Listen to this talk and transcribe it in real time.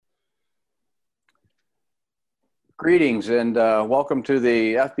Greetings and welcome to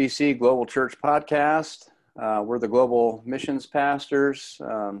the FBC Global Church Podcast. We're the Global Missions Pastors,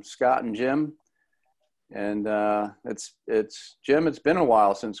 Scott and Jim. And it's Jim. It's been a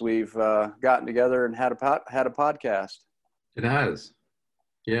while since we've gotten together and had a podcast. It has,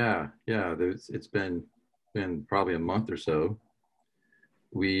 yeah. It's been probably a month or so.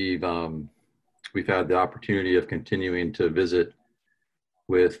 We've had the opportunity of continuing to visit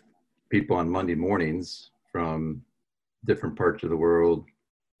with people on Monday mornings from different parts of the world,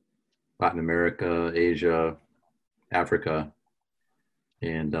 Latin America, Asia, Africa.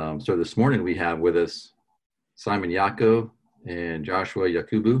 And so this morning we have with us Simon Yako and Joshua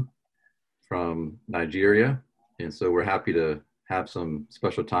Yakubu from Nigeria. And so we're happy to have some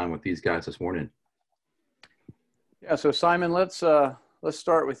special time with these guys this morning. Yeah, so Simon, let's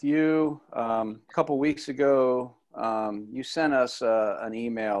start with you. A couple weeks ago, you sent us an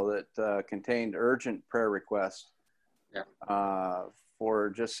email that contained urgent prayer requests. For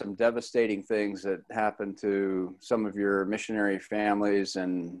just some devastating things that happened to some of your missionary families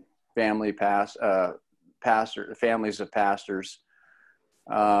and families of pastors.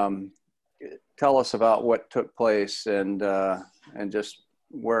 Tell us about what took place and just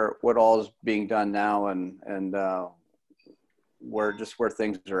what all is being done now and where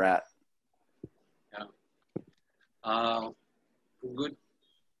things are at. Good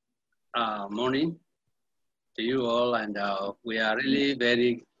morning to you all, and we are really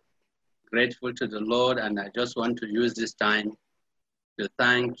very grateful to the Lord, and I just want to use this time to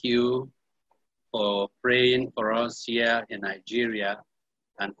thank you for praying for us here in Nigeria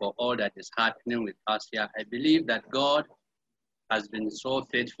and for all that is happening with us here. I believe that God has been so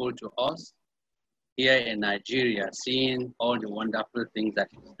faithful to us here in Nigeria, seeing all the wonderful things that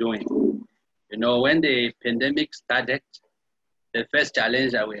He's doing. You know, when the pandemic started, the first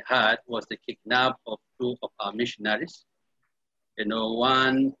challenge that we had was the kidnap of two of our missionaries. You know,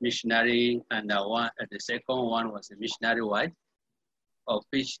 one missionary and the second one was a missionary wife, of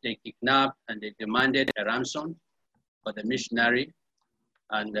which they kidnapped and they demanded a ransom for the missionary.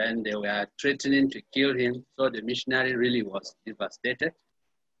 And then they were threatening to kill him. So the missionary really was devastated.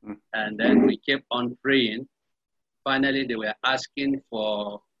 And then we kept on praying. Finally, they were asking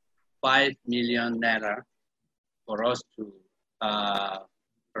for 5 million naira for us to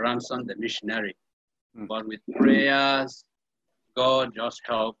ransom the missionary. But with prayers, God just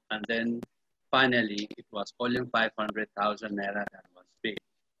helped. And then finally, it was only 500,000 naira that was paid.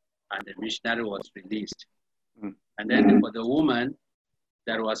 And the missionary was released. And then for the woman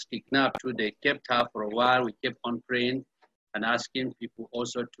that was kidnapped too, they kept her for a while. We kept on praying and asking people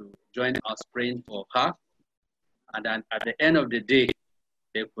also to join us praying for her. And then at the end of the day,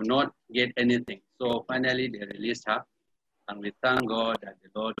 they could not get anything. So finally, they released her. And we thank God that the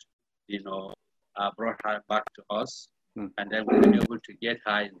Lord, brought her back to us. And then we were able to get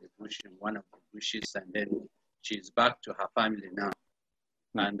her in the bush, in one of the bushes. And then she's back to her family now.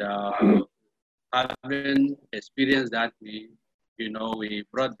 And having experienced that, we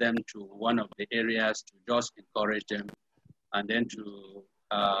brought them to one of the areas to just encourage them. And then to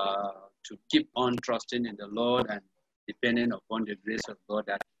keep on trusting in the Lord and depending upon the grace of God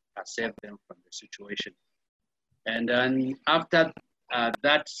that has saved them from the situation. And then after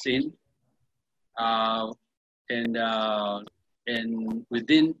that scene, and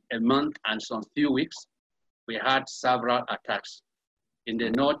within a month and some few weeks, we had several attacks. In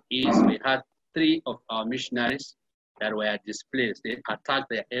the northeast, we had 3 of our missionaries that were displaced. They attacked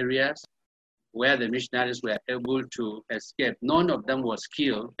the areas where the missionaries were able to escape. None of them was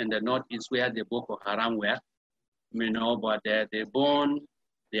killed in the northeast where the Boko Haram were, but they burned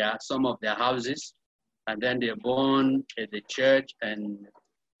some of their houses, and then they burned the church, and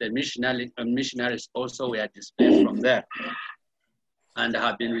the missionaries also were displaced from there and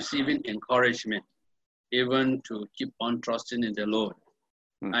have been receiving encouragement even to keep on trusting in the Lord.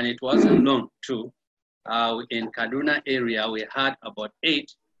 And it wasn't long too. In Kaduna area, we had about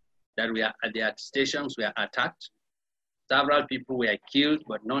 8 that their stations were attacked. Several people were killed,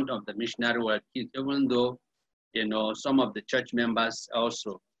 but none of the missionaries were killed, even though, some of the church members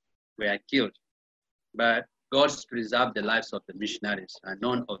also were killed. But God preserved the lives of the missionaries, and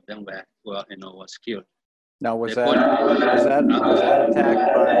none of them was killed. Now, was that attacked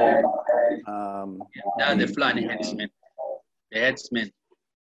by? The Fulani headsmen,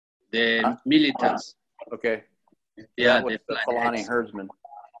 the militants. Okay. Yeah, the Fulani herdsmen.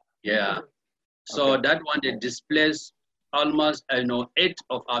 Yeah. So okay. That one, they displaced almost 8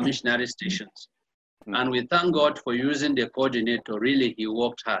 of our missionary stations. And we thank God for using the coordinator. Really, he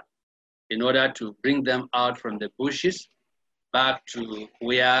worked hard in order to bring them out from the bushes back to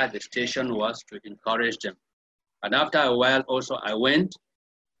where the station was to encourage them. And after a while also, I went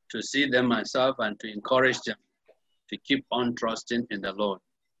to see them myself and to encourage them to keep on trusting in the Lord.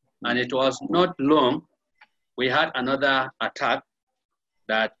 And it was not long, we had another attack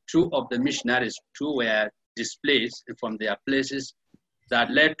that 2 of the missionaries, 2 were displaced from their places, that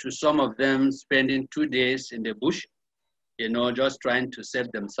led to some of them spending 2 days in the bush, just trying to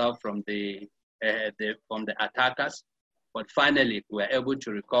save themselves from the attackers. But finally, we were able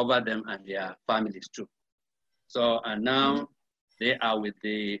to recover them and their families too. So, and now they are with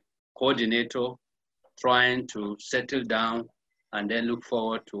the coordinator trying to settle down and then look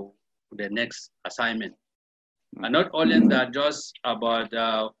forward to the next assignment. And not only that, just about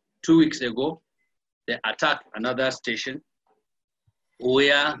 2 weeks ago, they attacked another station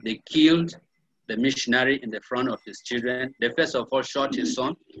where they killed the missionary in the front of his children. They first of all shot his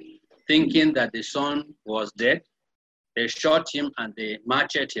son, thinking that the son was dead. They shot him and they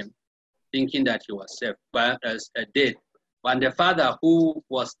marched him, thinking that he was safe, but as dead. And the father, who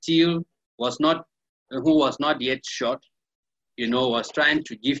was not yet shot, was trying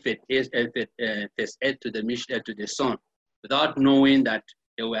to give first aid to the son, without knowing that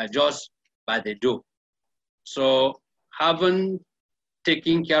they were just by the door. So, having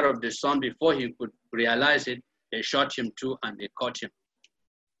taken care of the son before he could realize it, they shot him too and they caught him.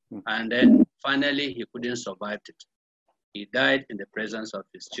 And then finally, he couldn't survive it. He died in the presence of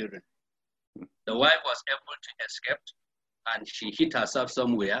his children. The wife was able to escape, and she hid herself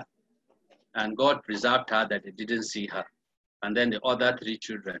somewhere, and God preserved her that they didn't see her. And then the other 3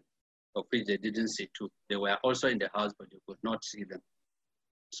 children, of which they didn't see too, they were also in the house, but they could not see them.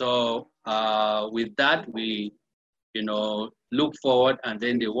 So with that, we, look forward, and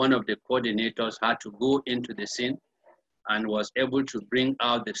then one of the coordinators had to go into the scene and was able to bring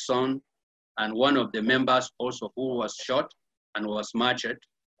out the son and one of the members also who was shot and was marched,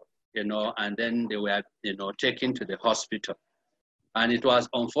 and then they were, taken to the hospital. And it was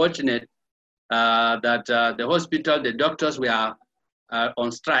unfortunate that the hospital, the doctors were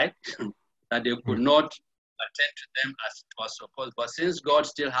on strike, that they could not attend to them as it was supposed. But since God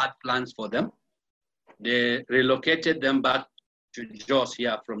still had plans for them, they relocated them back to Jos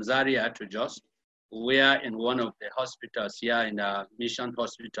here, from Zaria to Jos. We are in one of the hospitals here, in the mission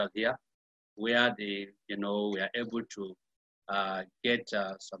hospital here, where they, we are able to get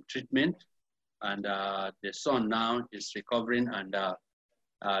some treatment. And the son now is recovering and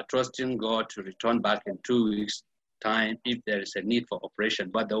trusting God to return back in 2 weeks' time if there is a need for operation.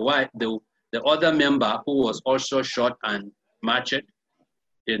 But the other member who was also shot and marched,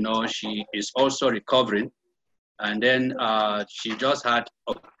 she is also recovering. And then she just had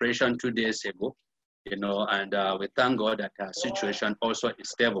operation 2 days ago, and we thank God that her situation also is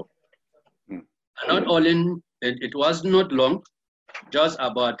stable. And not only, it was not long, just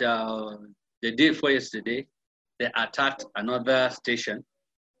about the day before yesterday, they attacked another station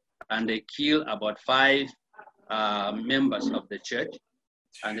and they killed about 5 members of the church.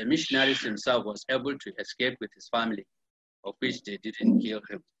 And the missionaries himself was able to escape with his family, of which they didn't kill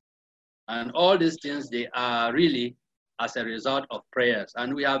him. And all these things, they are really as a result of prayers.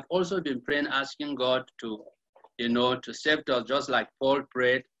 And we have also been praying, asking God to, to save us, just like Paul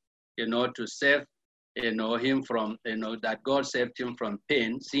prayed, to save, him from, that God saved him from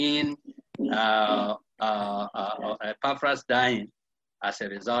pain, seeing Epaphras dying as a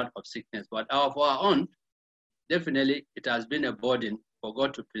result of sickness. But for our own, definitely it has been a burden for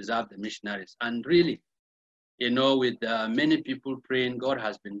God to preserve the missionaries. And really, with many people praying, God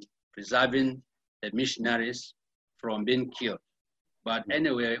has been preserving the missionaries from being killed. But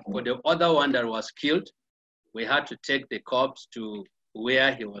anyway, for the other one that was killed, we had to take the corpse to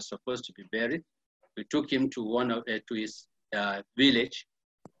where he was supposed to be buried. We took him to to his village,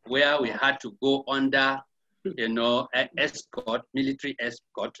 where we had to go under, military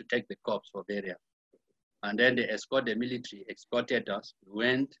escort to take the corpse for burial. And then the military escorted us. We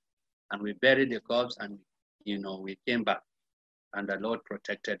went and we buried the corpse, and we came back, and the Lord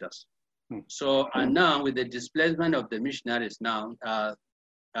protected us. So, and now with the displacement of the missionaries now,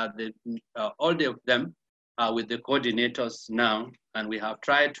 all of them are with the coordinators now, and we have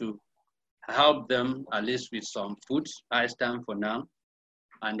tried to help them at least with some food, ice time for now,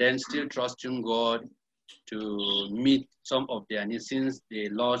 and then still trusting God to meet some of their needs since they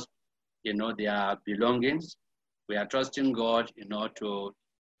lost, their belongings. We are trusting God, to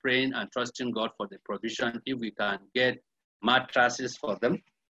praying and trusting God for the provision. If we can get mattresses for them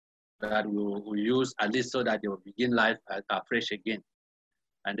that we will use at least so that they will begin life afresh again.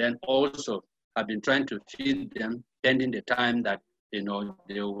 And then also have been trying to feed them pending the time that, they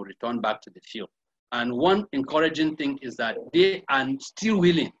will return back to the field. And one encouraging thing is that they are still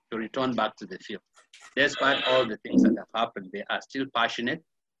willing to return back to the field. despite all the things that have happened, they are still passionate.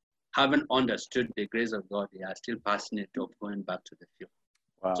 Haven't understood the grace of God, they are still passionate of going back to the field.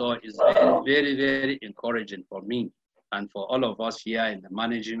 Wow. So it's very, very, very encouraging for me and for all of us here in the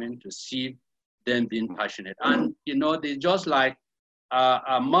management to see them being passionate. And, you know, they just like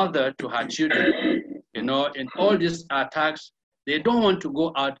a mother to her children, you know, in all these attacks, they don't want to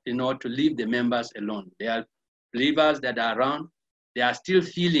go out, you know, to leave the members alone. They are believers that are around. They are still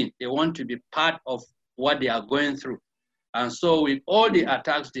feeling they want to be part of what they are going through. And so with all the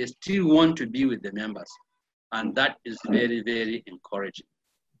attacks, they still want to be with the members. And that is very, very encouraging.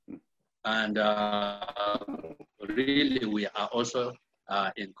 And really, we are also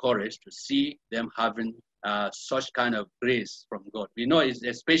encouraged to see them having such kind of grace from God. We know it's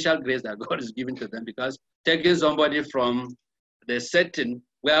a special grace that God is giving to them, because taking somebody from the setting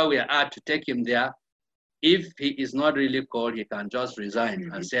where we are at to take him there, if he is not really called, he can just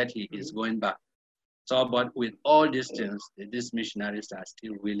resign and say he is going back. So, but with all these things, these missionaries are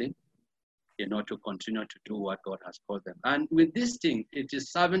still willing, you know, to continue to do what God has called them. And with this thing, it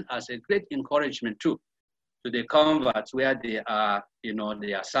is serving as a great encouragement too, to the converts where they are, you know,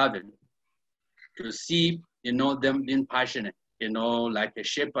 they are serving, to see, you know, them being passionate, you know, like a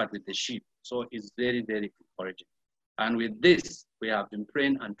shepherd with the sheep. So it's very, very encouraging. And with this, we have been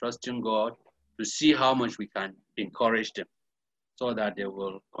praying and trusting God to see how much we can encourage them so that they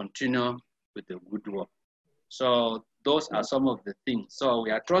will continue with the good work. So those are some of the things. So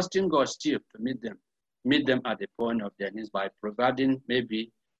we are trusting God still to meet them at the point of their needs by providing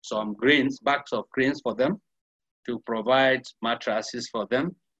maybe some grains, bags of grains for them, to provide mattresses for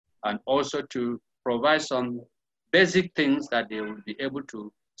them, and also to provide some basic things that they will be able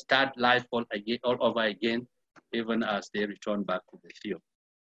to start life all over again, even as they return back to the field.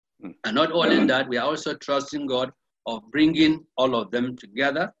 And not only that, we are also trusting God of bringing all of them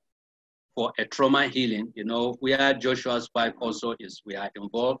together for a trauma healing. You know, where Joshua's wife also is, we are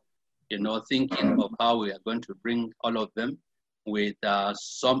involved, you know, thinking of how we are going to bring all of them with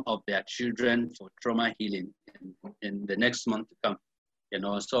some of their children for trauma healing in the next month to come. You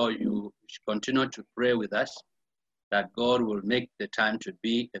know, so you should continue to pray with us that God will make the time to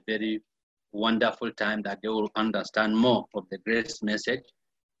be a very wonderful time, that they will understand more of the grace message,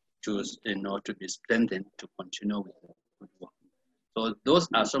 to, you know, to be strengthened to continue with the good work. So those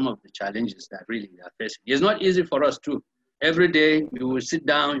are some of the challenges that really we are facing. It's not easy for us too. Every day you will sit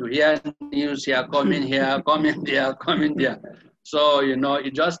down, you hear news here, coming there, coming there. So, you know,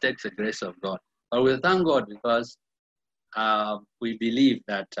 it just takes the grace of God. But we thank God because we believe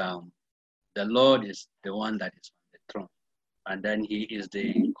that the Lord is the one that is on the throne. And then he is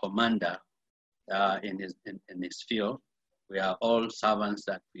the commander in his field. We are all servants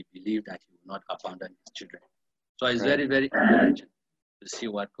that we believe that he will not abandon his children. So it's very, very encouraging to see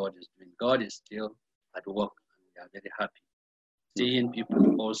what God is doing. God is still at work, and we are very happy seeing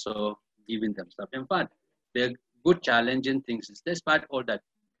people also giving themselves. In fact, the good challenging things is, despite all that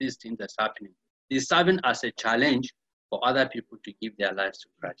these things that's happening, is serving as a challenge for other people to give their lives to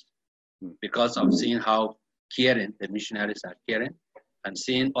Christ, because of seeing how caring the missionaries are caring, and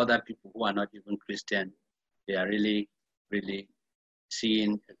seeing other people who are not even Christian, they are really, really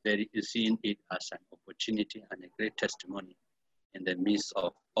seeing it as an opportunity and a great testimony in the midst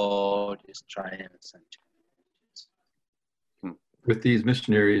of all these trials and challenges. With these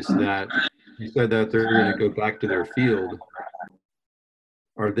missionaries that you said that they're going to go back to their field,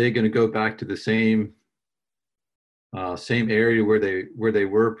 are they going to go back to the same area where they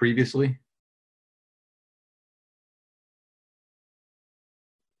were previously?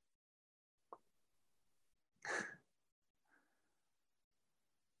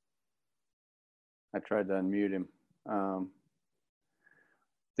 I tried to unmute him.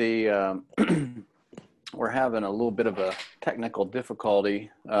 We're having a little bit of a technical difficulty.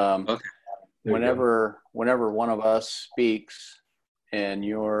 Okay. Whenever one of us speaks and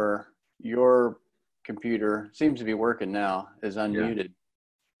your computer seems to be working now, is unmuted.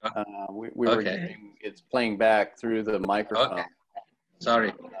 Yeah. We were getting, it's playing back through the microphone. Okay.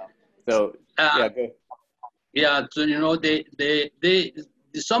 Sorry. So yeah, go. Yeah, so you know, they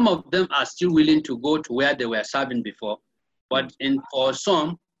some of them are still willing to go to where they were serving before, but for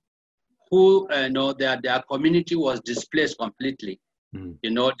some who know that their community was displaced completely,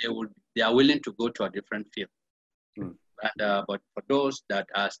 you know, they are willing to go to a different field. And but for those that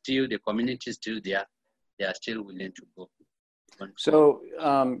are still, the community is still there, they are still willing to go. So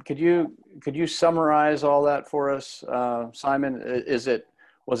could you summarize all that for us, Simon?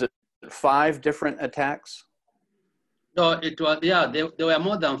 Was it 5 different attacks? No, it was, yeah, there were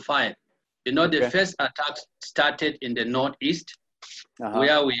more than 5. You know, the first attack started in the northeast,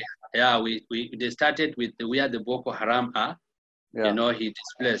 where we they started with where the Boko Haram are. Yeah. You know, he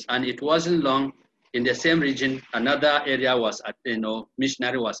displaced, and it wasn't long. In the same region, another area was,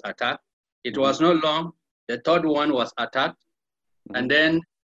 missionary was attacked. It was not long. The third one was attacked, and then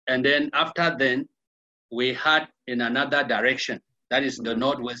after then, we had in another direction. That is the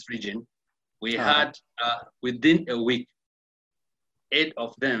northwest region. We had within a week, 8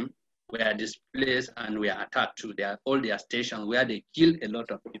 of them were displaced and were attacked to all their stations where they killed a lot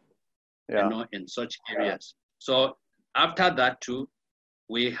of people. You know, in such areas. So after that too,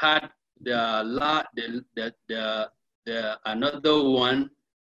 we had another one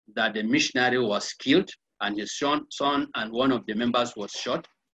that the missionary was killed and his son and one of the members was shot.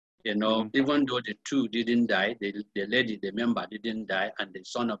 You know, even though the two didn't die, the member didn't die, and the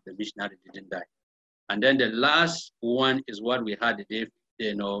son of the missionary didn't die. And then the last one is what we had the day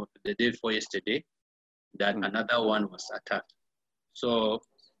before yesterday, that another one was attacked. So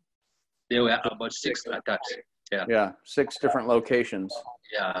there were about 6 attacks. Yeah, 6 different locations.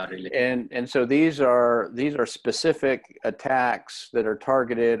 Yeah, really. And so these are specific attacks that are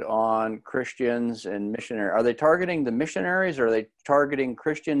targeted on Christians and missionaries. Are they targeting the missionaries, or are they targeting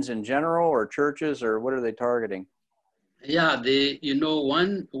Christians in general, or churches, or what are they targeting? Yeah,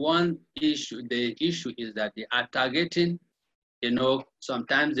 one issue. The issue is that they are targeting. You know,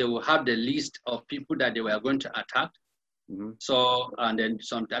 sometimes they will have the list of people that they were going to attack. So, and then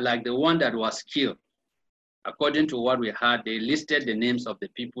sometimes, like the one that was killed, according to what we had, they listed the names of the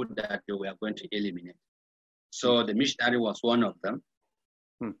people that they were going to eliminate. So the missionary was one of them.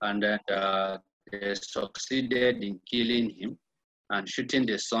 And then they succeeded in killing him and shooting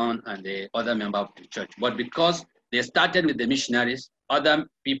the son and the other member of the church. But because they started with the missionaries, other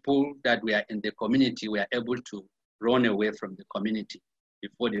people that were in the community were able to run away from the community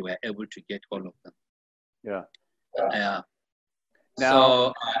before they were able to get all of them. Yeah.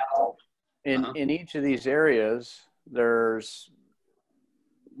 Now, in each of these areas, there's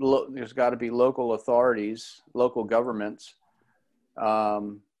got to be local authorities, local governments.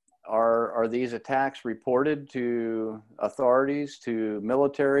 Are these attacks reported to authorities, to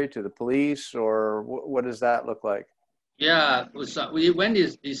military, to the police, or what does that look like? Yeah, so when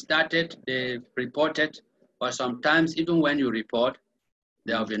it started, they reported, but sometimes even when you report,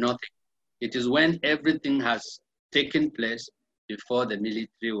 there will be nothing. It is when everything has taken place before the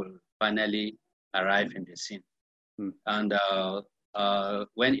military will finally arrive in the scene. And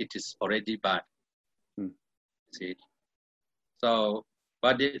when it is already bad. See? So,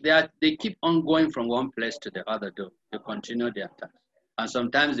 but they keep on going from one place to the other, though. They continue their attacks. And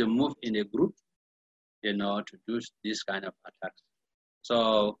sometimes they move in a group, you know, to do this kind of attacks.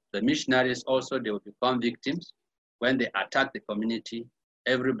 So the missionaries also, they will become victims. When they attack the community,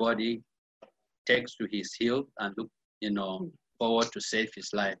 everybody takes to his heel and look, you know, forward to save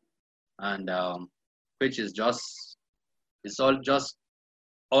his life. And which is it's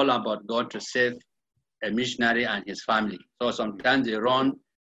all about God to save a missionary and his family. So sometimes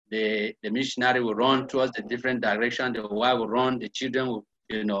the missionary will run towards a different direction, the wife will run, the children will,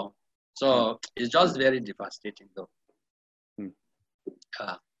 you know. So it's just very devastating, though.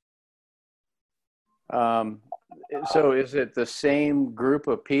 So is it the same group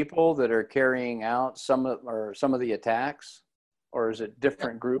of people that are carrying out some of the attacks, or is it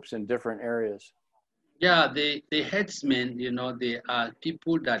different groups in different areas? Yeah, the headsmen, you know, they are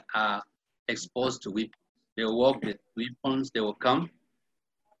people that are exposed to weapons. They work with weapons. They will come.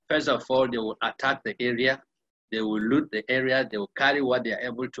 First of all, they will attack the area. They will loot the area. They will carry what they are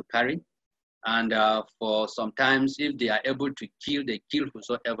able to carry. And for sometimes, if they are able to kill, they kill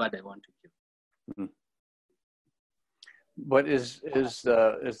whosoever they want to kill. But is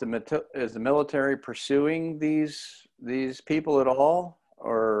the military pursuing these people at all,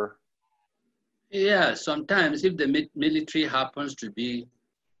 or? Yeah, sometimes if the military happens to be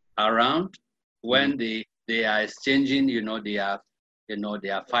around when they are exchanging, they are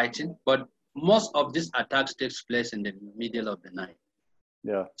fighting. But most of these attacks takes place in the middle of the night.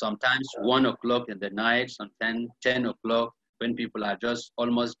 Yeah. Sometimes 1 o'clock in the night, sometimes 10 o'clock when people are just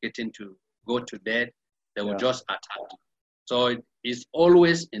almost getting to go to bed, they will just attack. So it is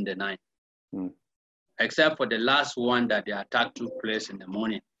always in the night, except for the last one that the attack took place in the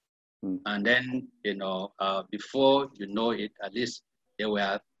morning. And then, before you know it, at least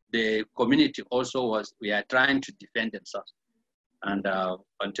the community also we are trying to defend themselves. And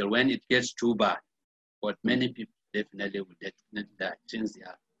until when it gets too bad, but many people definitely will definitely die since they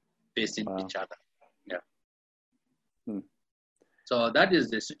are facing each other. Yeah. So that is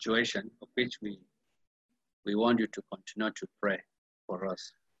the situation of which we want you to continue to pray for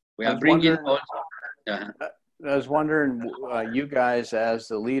us. We are bringing also. I was wondering, you guys as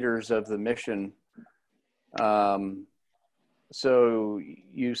the leaders of the mission, so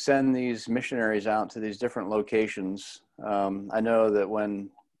you send these missionaries out to these different locations. I know that when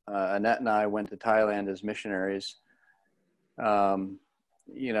Annette and I went to Thailand as missionaries,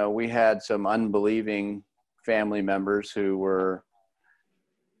 you know, we had some unbelieving family members who were,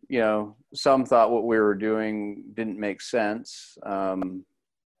 you know, some thought what we were doing didn't make sense.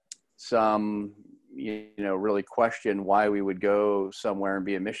 Some, you know, really questioned why we would go somewhere and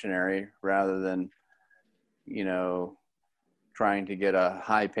be a missionary rather than, you know, trying to get a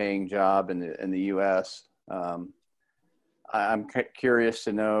high-paying job in the U.S. I'm curious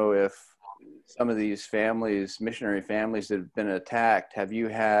to know if some of these families, missionary families that have been attacked, have you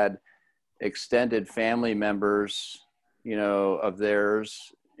had extended family members, you know, of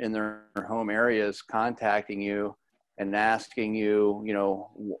theirs in their home areas contacting you and asking you, you know,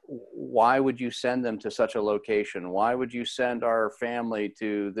 why would you send them to such a location? Why would you send our family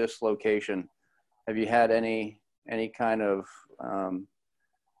to this location? Have you had any kind of,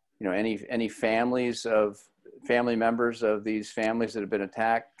 you know, any family members of these families that have been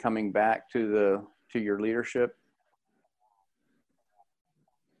attacked coming back to your leadership?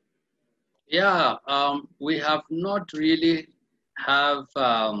 Yeah, we have not really have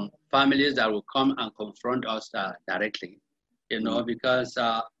families that will come and confront us directly, you know, because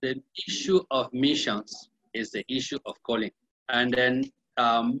the issue of missions is the issue of calling. And then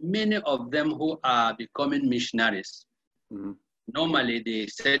many of them who are becoming missionaries, normally they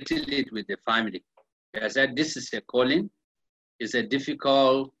settle it with the family. They said, this is a calling. It's a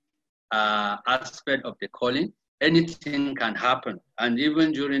difficult aspect of the calling. Anything can happen. And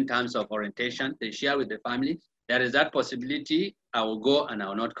even during times of orientation, they share with the family, there is that possibility, I will go and I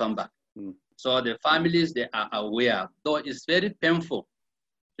will not come back. So the families, they are aware. Though it's very painful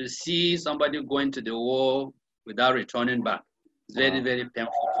to see somebody going to the war without returning back. It's very, very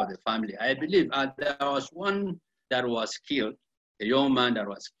painful for the family. I believe there was one that was killed, a young man that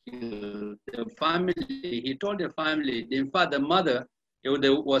was killed. The family, he told the family, in fact, the mother,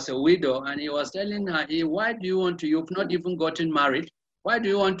 was a widow, and he was telling her, hey, why do you want to, you've not even gotten married. Why do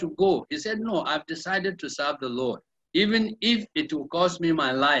you want to go? He said, no, I've decided to serve the Lord. Even if it will cost me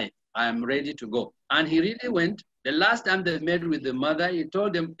my life, I'm ready to go. And he really went. The last time they met with the mother, he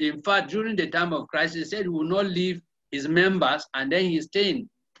told them, in fact, during the time of crisis, he said he will not leave his members, and then he's staying.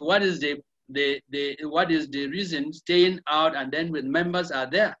 What is what is the reason staying out and then when members are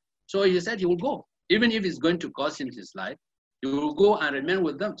there? So he said he will go. Even if it's going to cost him his life, he will go and remain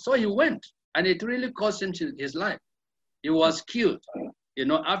with them. So he went, and it really cost him his life. He was killed. You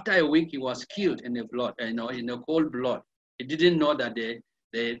know, after a week, he was killed in the blood, you know, in the cold blood. He didn't know that they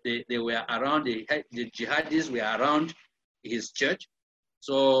were around, the jihadis were around his church.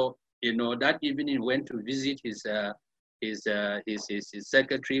 So, you know, that evening he went to visit his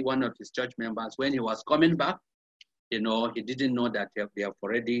secretary, one of his church members. When he was coming back, you know, he didn't know that they have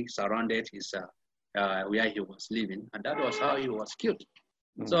already surrounded his where he was living, and that was how he was killed.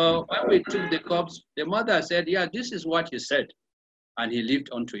 So when we took the corpse, the mother said, yeah, this is what he said, and he lived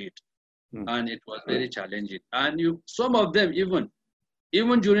onto it. And it was very challenging. And some of them, even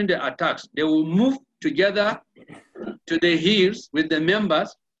during the attacks, they will move together to the hills with the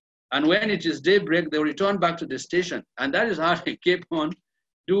members, and when it is daybreak, they return back to the station. And that is how they keep on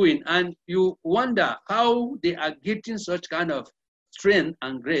doing. And you wonder how they are getting such kind of strength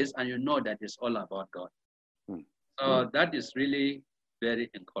and grace, and you know that it's all about God. So that is really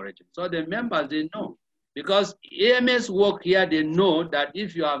very encouraging. So the members, they know, because AMS work here, they know that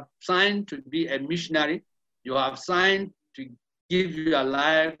if you have signed to be a missionary, you have signed to give your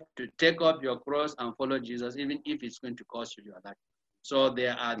life, to take up your cross and follow Jesus, even if it's going to cost you your life. So they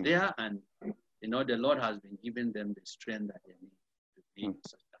are there, and you know, the Lord has been giving them the strength that they need to be in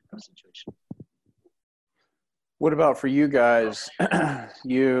such a situation. What about for you guys,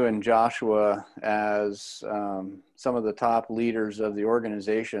 you and Joshua, as some of the top leaders of the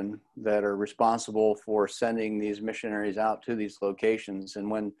organization that are responsible for sending these missionaries out to these locations? And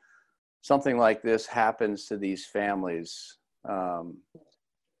when something like this happens to these families, so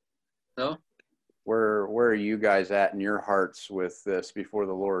where are you guys at in your hearts with this before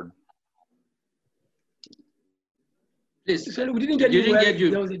the Lord? Please. So we didn't get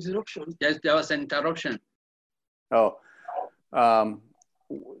you. There was a disruption. Yes, there was an interruption. Oh,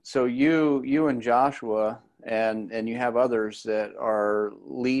 so you and Joshua and you have others that are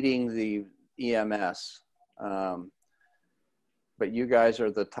leading the EMS, but you guys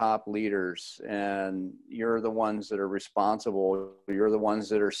are the top leaders, and you're the ones that are responsible. You're the ones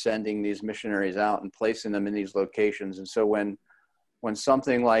that are sending these missionaries out and placing them in these locations. And so when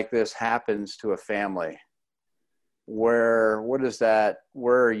something like this happens to a family, where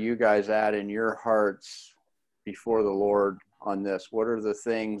are you guys at in your hearts before the Lord on this? What are the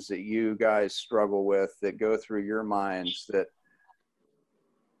things that you guys struggle with that go through your minds that,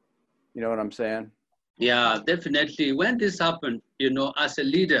 you know what I'm saying? Yeah, definitely. When this happened, as a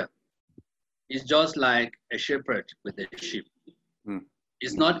leader, it's just like a shepherd with a sheep.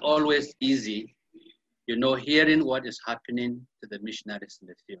 It's not always easy, hearing what is happening to the missionaries in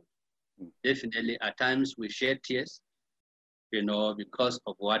the field. Definitely, at times we shed tears, because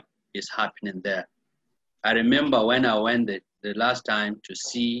of what is happening there. I remember when I went the last time to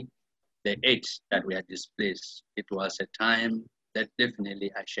see the 8 that we had displaced. It was a time that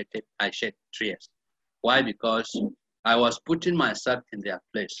definitely I shed tears. Why? Because I was putting myself in their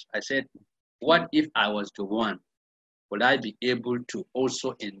place. I said, what if I was the one? Would I be able to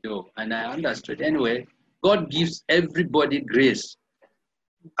also endure? And I understood. Anyway, God gives everybody grace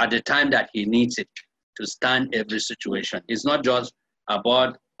at the time that he needs it to stand every situation. It's not just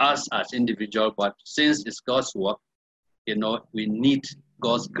about us as individuals, but since it's God's work, we need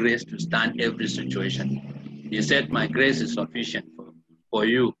God's grace to stand every situation. He said, my grace is sufficient for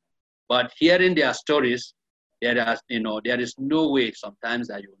you. But hearing their stories, there is no way sometimes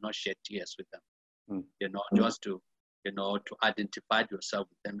that you will not shed tears with them. Just to identify yourself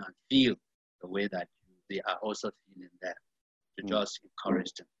with them and feel the way that they are also feeling there, to just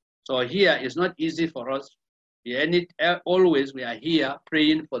encourage them. So here, it's not easy for us. Always we are here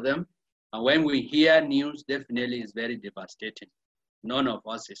praying for them. And when we hear news, definitely it's very devastating. None of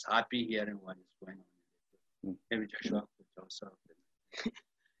us is happy hearing what is going on. Maybe Joshua could also.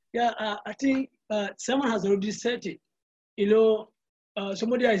 Yeah, I think someone has already said it.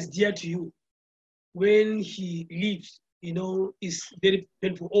 Somebody that is dear to you, when he leaves, is very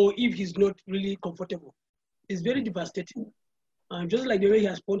painful. Or if he's not really comfortable, it's very devastating. Just like the way he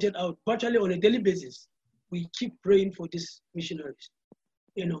has pointed out, virtually on a daily basis, we keep praying for these missionaries.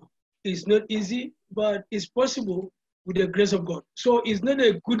 It's not easy, but it's possible with the grace of God. So it's not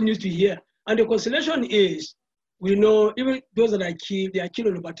a good news to hear. And the consolation is, we know even those that are killed, they are killed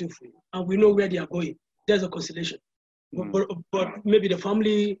on the battlefield, and we know where they are going. There's a consolation. But maybe the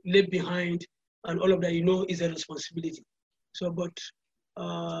family left behind and all of that, is a responsibility. So, but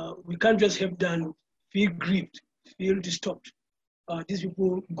we can't just help them feel grieved, feel disturbed. These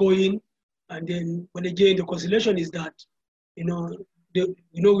people going, and then when again, the consolation is that, they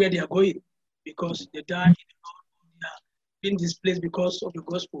know where they are going, because they died, they are in this place because of the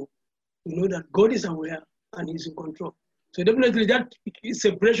gospel. We know that God is aware and he's in control. So definitely that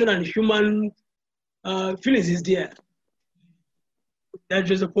separation and human feelings is there. That's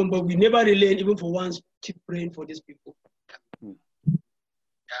just a point, but we never relent, even for once, keep praying for these people. And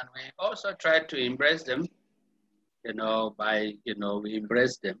we also try to embrace them, by, we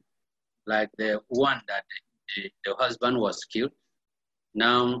embrace them. Like the one that the husband was killed.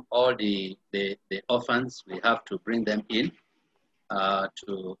 Now all the orphans, we have to bring them in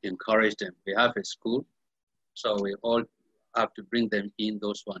to encourage them. We have a school, so we all have to bring them in,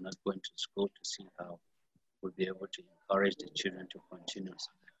 those who are not going to school, to see how we'll be able to encourage the children to continue.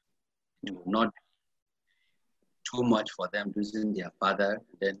 So that it will not be too much for them losing their father,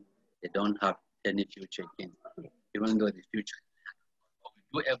 and then they don't have any future again, even though the future.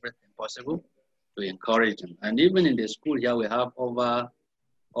 We do everything possible to encourage them. And even in the school here, we have over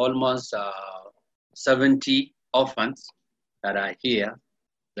almost 70 orphans that are here,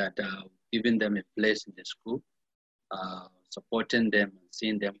 that are giving them a place in the school, supporting them and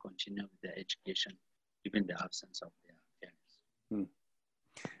seeing them continue with their education, even the absence of their parents.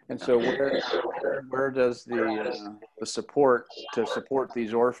 And so where does the support to support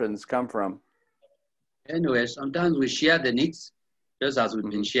these orphans come from? Anyway, sometimes we share the needs, just as we've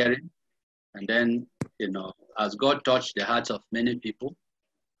been sharing. And then, as God touched the hearts of many people,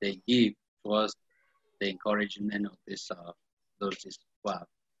 they give to us the encouragement of those who are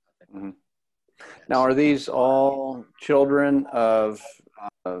affected. Now, are these all children of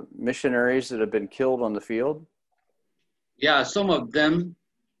missionaries that have been killed on the field? Yeah, some of them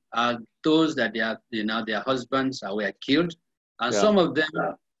are those that their husbands were killed. And some of them,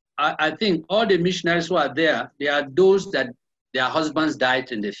 I think all the missionaries who are there, they are those that their husbands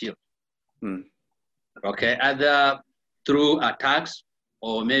died in the field. Okay, either through attacks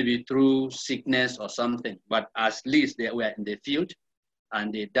or maybe through sickness or something, but at least they were in the field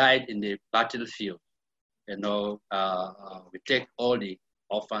and they died in the battlefield. We take all the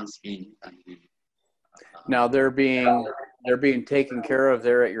orphans in, and we. Now they're being taken care of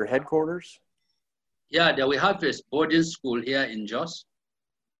there at your headquarters? Yeah, we have a boarding school here in Jos.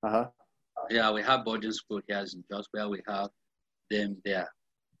 Yeah, we have boarding school here in Jos where we have them there.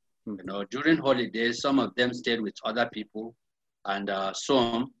 You know, during holidays, some of them stayed with other people, and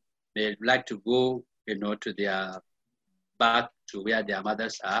some they like to go, you know, to their back to where their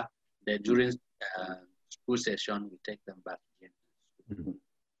mothers are. Then during school session, we take them back again. Mhm.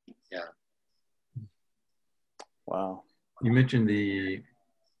 Yeah. Wow. You mentioned the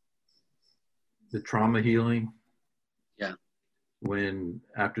trauma healing. Yeah. When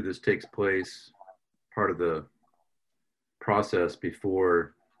after this takes place, part of the process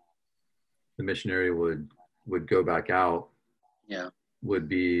before the missionary would go back out, Yeah. would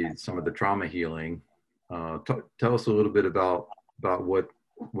be some of the trauma healing. Tell us a little bit about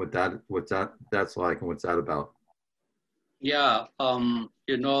that's like and what's that about. Yeah.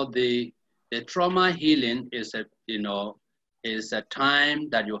 You know, the trauma healing is a time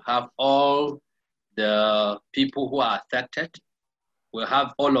that you have all the people who are affected. We'll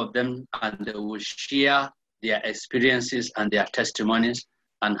have all of them, and they will share their experiences and their testimonies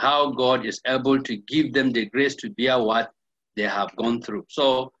and how God is able to give them the grace to bear what they have gone through.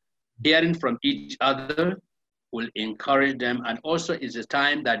 So hearing from each other will encourage them, and also is a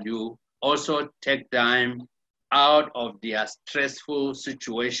time that you also take time out of their stressful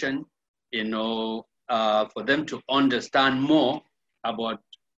situation, you know, for them to understand more about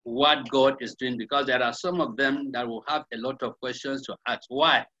what God is doing, because there are some of them that will have a lot of questions to ask.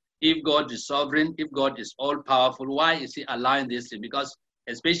 Why? If God is sovereign, if God is all powerful, why is he allowing this thing? Because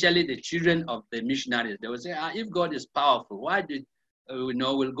especially the children of the missionaries, they will say, if God is powerful, why did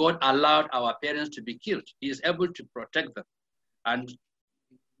will God allow our parents to be killed? He is able to protect them. And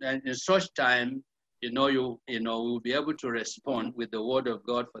in such time, you will be able to respond with the word of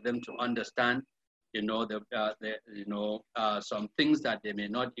God for them to understand, some things that they may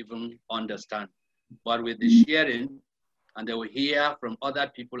not even understand. But with the sharing, and they will hear from other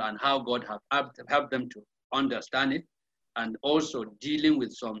people and how God have helped them to understand it, and also dealing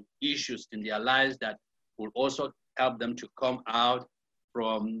with some issues in their lives that will also help them to come out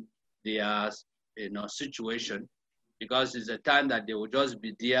from their situation, because it's a time that they will just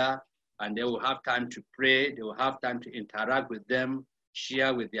be there and they will have time to pray, they will have time to interact with them,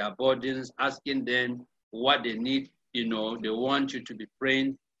 share with their burdens, asking them what they need. They want you to be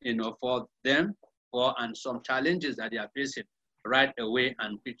praying, for them, and some challenges that they are facing right away,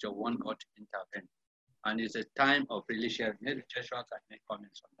 and which you want God to intervene. And it's a time of really sharing. Maybe Joshua can make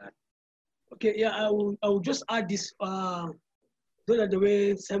comments on that. Okay, yeah, I will just add this, so that the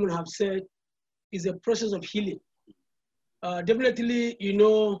way Simon have said is a process of healing. Definitely,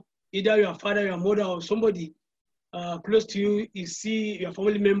 either your father, your mother, or somebody close to you, you see your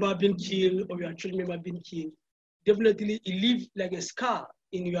family member being killed or your church member being killed. Definitely, it leaves like a scar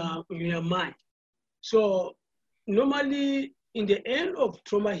in your mind. So normally, in the end of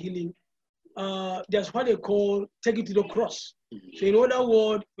trauma healing, there's what they call take it to the cross. So in other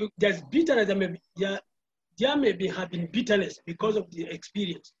words, there's bitterness there may be having bitterness because of the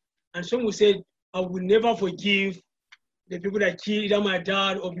experience. And some will say, I will never forgive the people that killed either my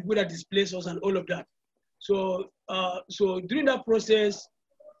dad or people that displaced us and all of that. So so during that process,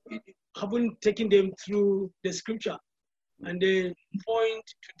 having taken them through the scripture and then point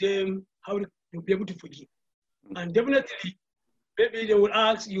to them how to be able to forgive. And definitely, maybe they will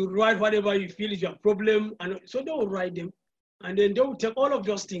ask, you write whatever you feel is your problem. And so they will write them. And then they will take all of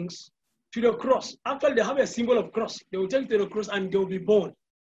those things to the cross. Actually, they have a symbol of cross. They will take it to the cross and they will be born.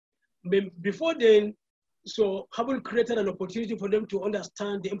 Before then, so having created an opportunity for them to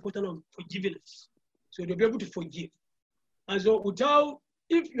understand the importance of forgiveness. So they'll be able to forgive. And so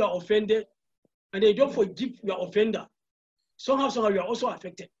if you are offended and they don't forgive your offender, somehow you are also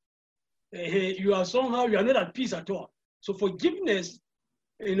affected. You are not at peace at all. So forgiveness,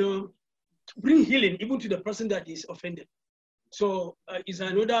 bring healing even to the person that is offended. So is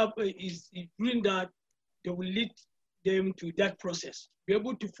doing that, they will lead them to that process, be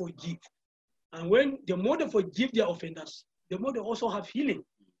able to forgive. And the more they forgive their offenders, the more they also have healing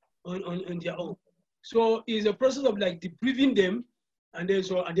on their own. So it's a process of like debriefing them and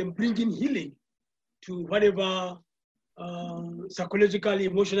then bringing healing to whatever psychologically,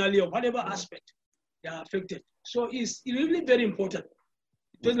 emotionally, or whatever aspect they are affected. So it's really very important.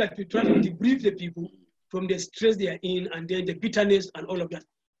 Just like to try to debrief the people from the stress they are in and then the bitterness and all of that.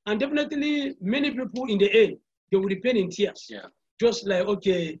 And definitely many people in the end, they will repent in tears. Yeah. Just like,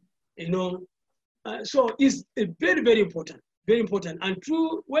 okay, so it's very, very important, very important. And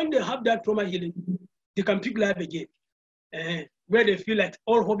true, when they have that trauma healing, they can pick life again, where they feel like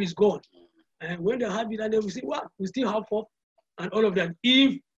all hope is gone. And when they have it, and they will say, well, we still have hope and all of that.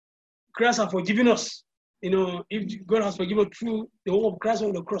 If Christ has forgiven us, if God has forgiven through the work of Christ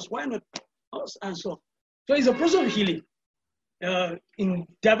on the cross, why not us? And so it's a process of healing. in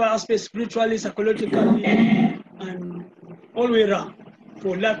diverse aspects, spiritually, psychologically, and all the way around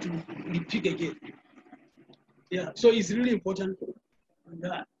for life to repeat again. Yeah, so it's really important on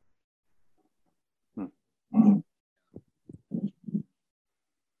that.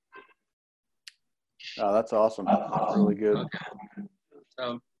 Oh, that's awesome. That's really good. Okay.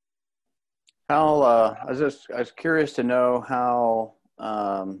 So, How I was curious to know how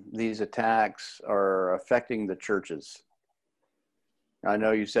these attacks are affecting the churches. I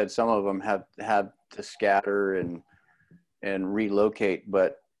know you said some of them have had to scatter and relocate,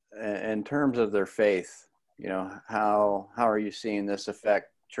 but in terms of their faith, you know, how are you seeing this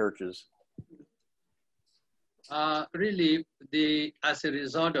affect churches? really, as a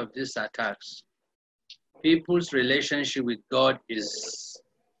result of these attacks, people's relationship with God is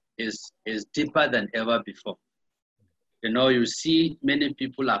deeper than ever before. You know, you see many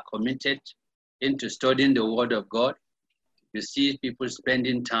people are committed into studying the Word of God. You see people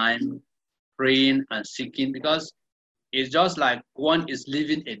spending time praying and seeking, because it's just like one is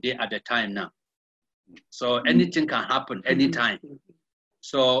living a day at a time now. So anything can happen anytime.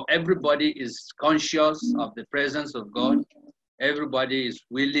 So everybody is conscious of the presence of God. Everybody is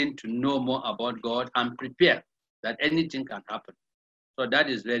willing to know more about God and prepare that anything can happen. So that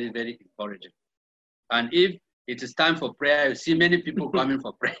is very, very encouraging. And if it is time for prayer, you see many people coming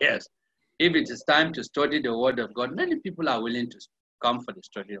for prayers. If it is time to study the Word of God, many people are willing to come for the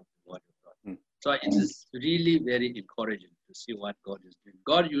study of the Word of God. So it is really very encouraging to see what God is doing.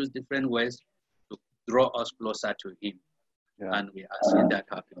 God used different ways to draw us closer to Him. Yeah. And we are seeing that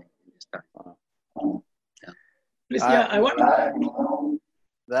happening in this time. Yeah. Please, yeah, I want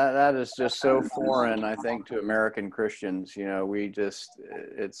that is just so foreign, I think, to American Christians. You know, we just,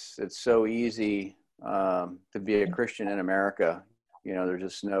 it's so easy to be a Christian in America. You know,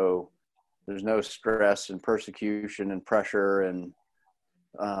 there's no stress and persecution and pressure and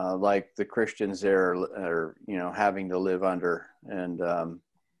like the Christians there are, you know, having to live under. And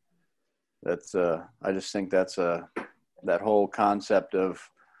that's I just think that's that whole concept of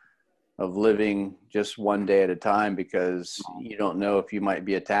living just one day at a time, because you don't know if you might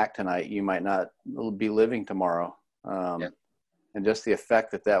be attacked tonight, you might not be living tomorrow. And just the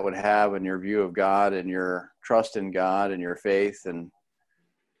effect that would have on your view of God and your trust in God and your faith. And,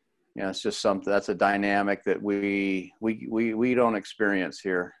 you know, it's just something, that's a dynamic that we don't experience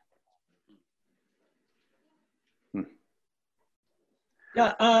here.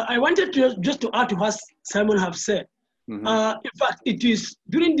 Yeah, I wanted to just to add to what Simon have said. In fact, it is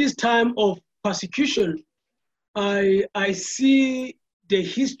during this time of persecution, I see the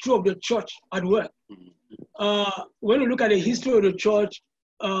history of the church at work. When you look at the history of the church,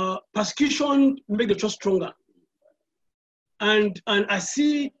 persecution make the church stronger. And I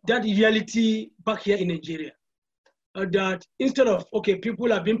see that reality back here in Nigeria. That instead of, okay,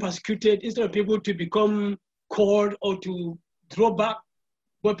 people are being persecuted, instead of people to become called or to draw back,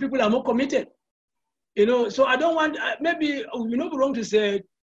 but people are more committed. You know, so I don't want, maybe we not be wrong to say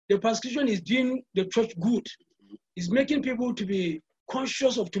the persecution is doing the church good. It's making people to be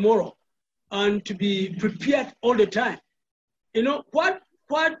conscious of tomorrow and to be prepared all the time. You know, what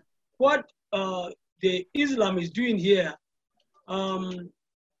the Islam is doing here,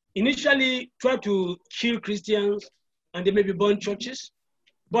 initially try to kill Christians and they maybe burn churches,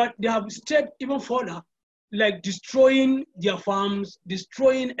 but they have stepped even further, like destroying their farms,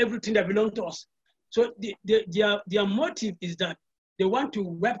 destroying everything that belongs to us. So their motive is that they want to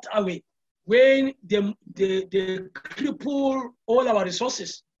wipe away. When they cripple all our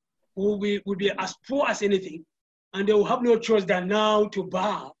resources, will be as poor as anything, and they will have no choice than now to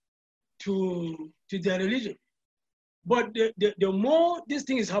bow to their religion. But the more this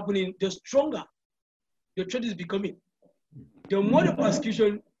thing is happening, the stronger the church is becoming. The more the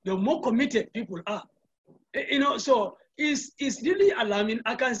persecution, the more committed people are. You know, so it's really alarming.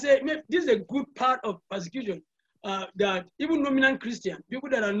 I can say this is a good part of persecution, that even nominal Christian, people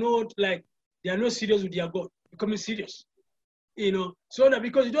that are not like, they are not serious with their God, becoming serious. You know, so that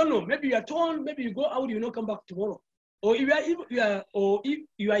because you don't know, maybe you are torn, maybe you go out, you will not come back tomorrow. Or if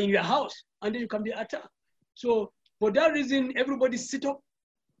you are in your house and then you can be attacked. So for that reason, everybody sit up,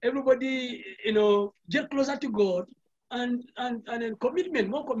 everybody, you know, get closer to God, and then commitment,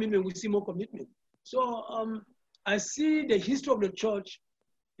 more commitment, we see more commitment. So I see the history of the church,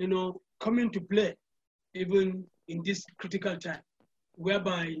 you know, coming to play even in this critical time,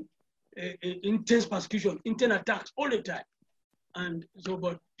 whereby intense persecution, intense attacks all the time. And so,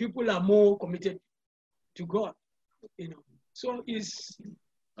 but people are more committed to God, you know. So it's,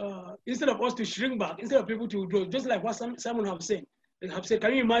 instead of us to shrink back, instead of people to withdraw, just like what Simon have said,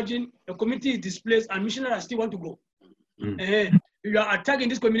 can you imagine a community is displaced and missionaries still want to go? You are attacking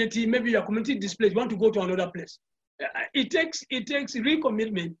this community, maybe your community displaced, you want to go to another place. It takes real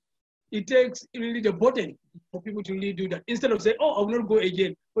commitment. It takes really the burden for people to really do that. Instead of saying, oh, I will not go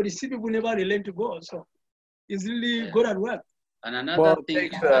again. But you see people never relent to go. So it's really good at work. And another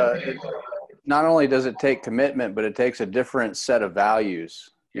thing is that not only does it take commitment, but it takes a different set of values.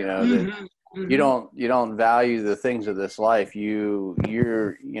 You know, that you don't value the things of this life.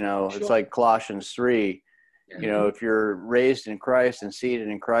 You're it's like Colossians 3. You know, if you're raised in Christ and seated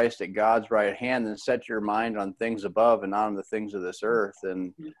in Christ at God's right hand, then set your mind on things above and not on the things of this earth.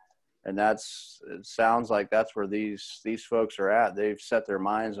 And it sounds like that's where these folks are at. They've set their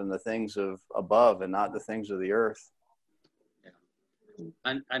minds on the things of above and not the things of the earth. Yeah.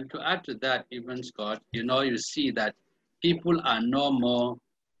 And to add to that, even Scott, you see that people are no more,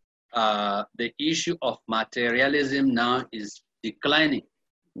 the issue of materialism now is declining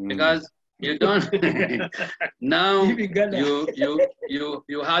because you don't now you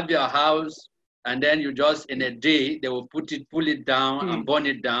have your house and then you just in a day they will pull it down and burn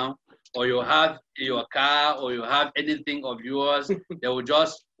it down, or you have your car or you have anything of yours, they will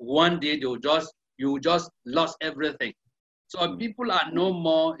just one day you just lost everything. So people are no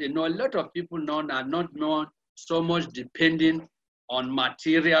more, a lot of people now are not more so much depending on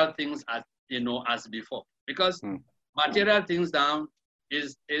material things as before, because material things now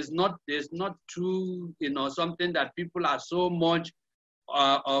is not true, something that people are so much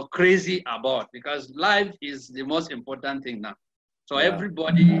crazy about, because life is the most important thing now. So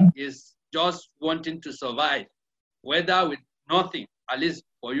everybody is just wanting to survive, whether with nothing, at least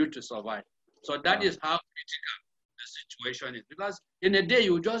for you to survive. So that is how critical the situation is, because in a day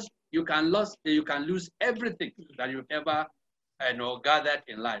you can lose everything that you've ever gathered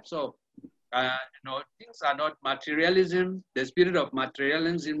in life. So things are not materialism. The spirit of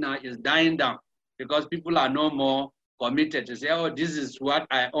materialism now is dying down because people are no more committed to say, oh, this is what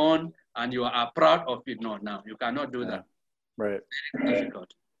I own, and you are proud of it. No, now you cannot do that. Right. Very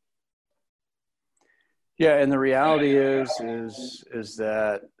difficult. Yeah, and the reality is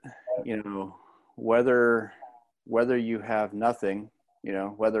that whether you have nothing,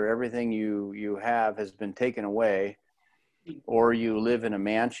 whether everything you have has been taken away, or you live in a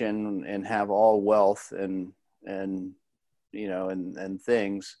mansion and have all wealth and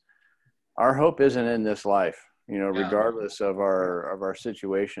things, our hope isn't in this life, regardless of our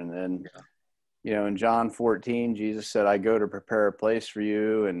situation. And in John 14, Jesus said, I go to prepare a place for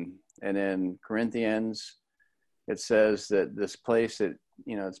you. And in Corinthians, it says that this place that,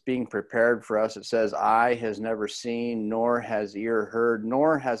 it's being prepared for us. It says, eye has never seen, nor has ear heard,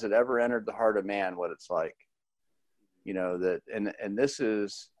 nor has it ever entered the heart of man what it's like. And this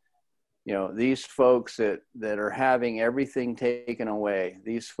is, these folks that are having everything taken away,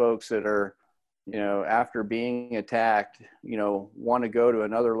 these folks that are, after being attacked, want to go to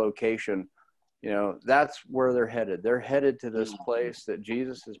another location, that's where they're headed. They're headed to this place that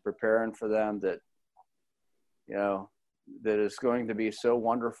Jesus is preparing for them, that is going to be so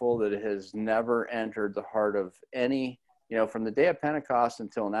wonderful that it has never entered the heart of any, from the day of Pentecost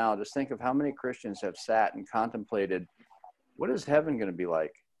until now. Just think of how many Christians have sat and contemplated, what is heaven going to be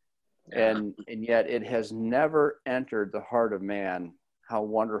like? And yet it has never entered the heart of man how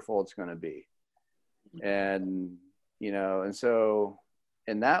wonderful it's going to be. And, and so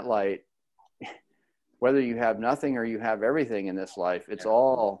in that light, whether you have nothing or you have everything in this life, it's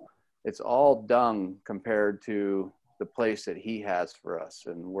all dung compared to the place that he has for us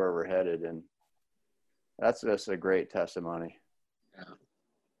and where we're headed. And that's just a great testimony. Yeah.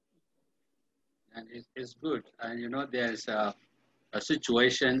 And it's good. And, there's a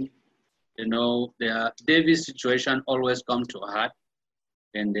situation, David's situation always comes to a heart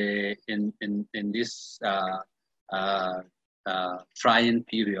in this trying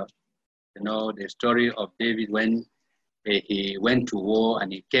period. The story of David when he went to war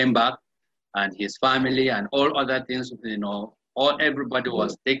and he came back, and his family and all other things, everybody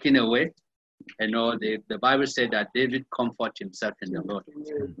was taken away. The Bible said that David comforted himself in the Lord.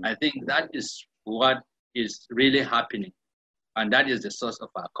 I think that is what is really happening. And that is the source of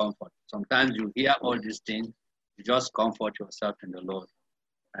our comfort. Sometimes you hear all these things, you just comfort yourself in the Lord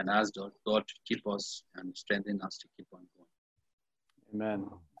and ask God to keep us and strengthen us to keep on going. Amen.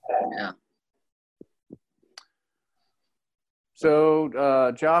 Yeah. So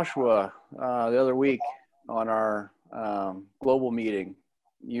Joshua, the other week on our global meeting,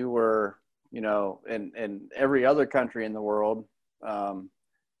 you were, in every other country in the world,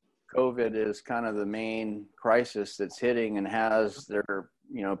 COVID is kind of the main crisis that's hitting and has their,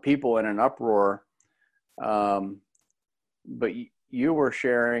 people in an uproar. But you were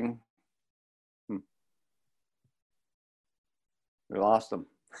sharing. We lost them.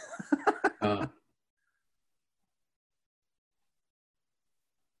 Well,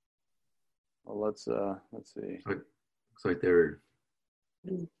 let's see. Looks like they're.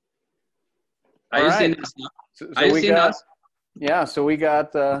 Are you seeing us now? So we got, yeah, so we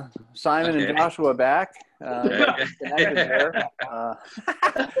got Simon and Joshua back. Connected there.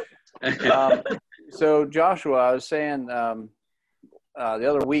 So Joshua, I was saying the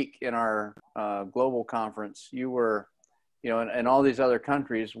other week in our global conference, you were, in all these other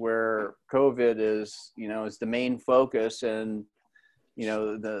countries where COVID is, is the main focus, and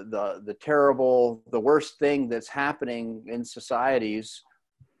the terrible, the worst thing that's happening in societies,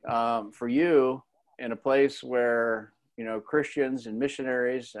 for you in a place where Christians and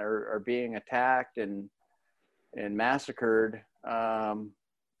missionaries are being attacked and massacred.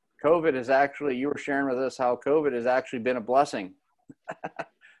 COVID is actually, you were sharing with us how COVID has actually been a blessing.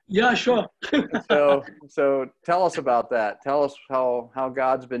 Yeah, sure. So tell us about that. Tell us how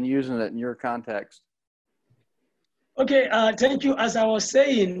God's been using it in your context. Okay, thank you. As I was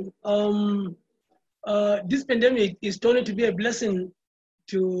saying, this pandemic is turning to be a blessing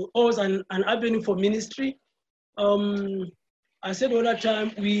to us and an avenue for ministry. I said the other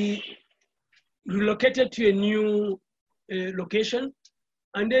time, we relocated to a new location.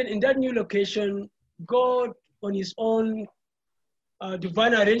 And then in that new location, God, on his own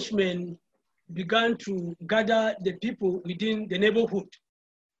divine arrangement, began to gather the people within the neighborhood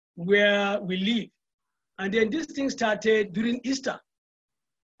where we live. And then this thing started during Easter.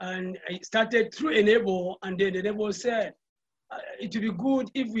 And it started through a neighbor, and then the neighbor said, it would be good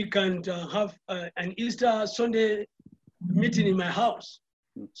if we can have an Easter Sunday meeting in my house.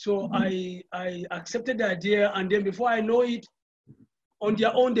 So I accepted the idea, and then before I know it, on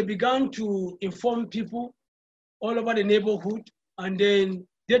their own, they began to inform people all over the neighborhood, and then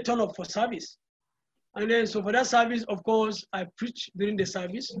they turned up for service. And then, so for that service, of course, I preached during the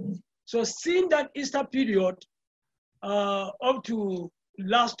service. So seeing that Easter period, up to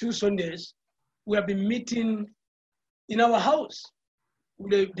last 2 Sundays, we have been meeting in our house,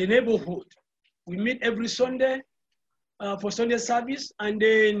 the neighborhood. We meet every Sunday for Sunday service, and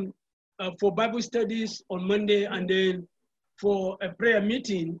then for Bible studies on Monday, and then for a prayer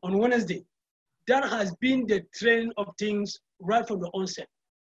meeting on Wednesday. That has been the trend of things right from the onset.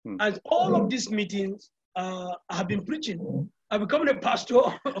 And all of these meetings, I have been preaching. I've become a pastor.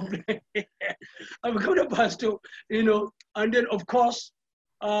 I've become a pastor, and then of course,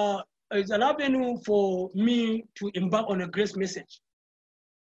 it's an avenue for me to embark on a grace message.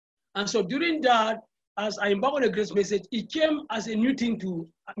 And so during that, as I embarked on a grace message, it came as a new thing to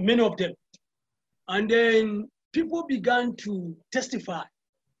many of them. And then people began to testify.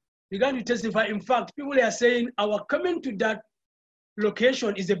 In fact, people are saying our coming to that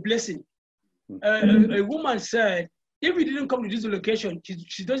location is a blessing. A woman said, if we didn't come to this location,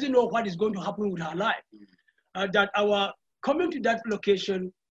 she doesn't know what is going to happen with her life. That our coming to that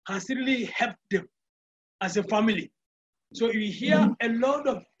location has really helped them as a family. So you hear a lot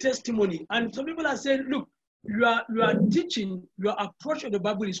of testimony, and some people are saying, look, you are teaching, your approach of the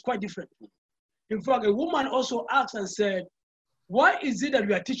Bible is quite different. In fact, a woman also asked and said, why is it that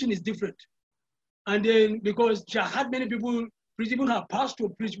your teaching is different? And then, because she had many people preach, even her pastor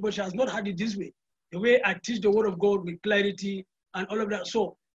preach, but she has not had it this way. The way I teach the word of God with clarity and all of that.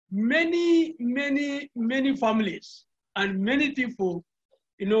 So many families and many people,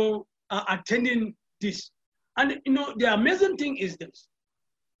 are attending this. And, the amazing thing is this.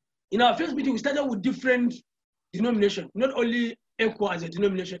 In our first meeting, we started with different denominations, not only ECWA as a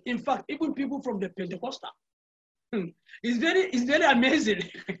denomination. In fact, even people from the Pentecostal. It's very amazing.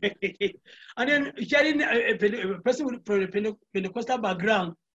 And then hearing a person from the Pentecostal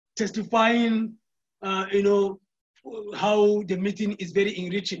background testifying, how the meeting is very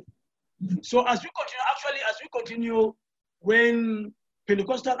enriching. So as we continue, when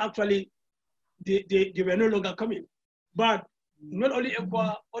Pentecostal actually, they were no longer coming. But not only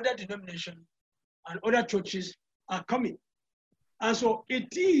ECWA, other denominations and other churches are coming. And so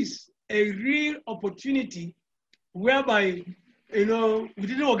it is a real opportunity whereby, we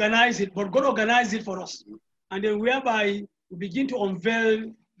didn't organize it, but God organized it for us. And then whereby we begin to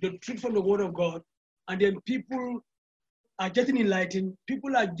unveil the truth from the word of God. And then people are getting enlightened.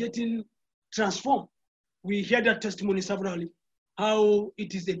 People are getting transformed. We hear that testimony severally, how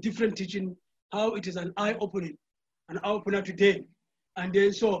it is a different teaching, how it is an eye-opening to them. And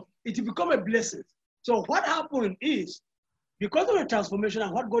then so it will become a blessing. So what happened is, because of the transformation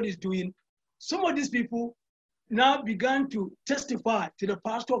and what God is doing, some of these people now began to testify to the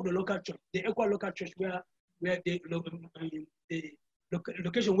pastor of the local church, the ECWA local church, where the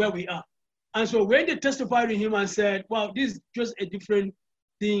location where we are. And so when they testified to him and said, wow, this is just a different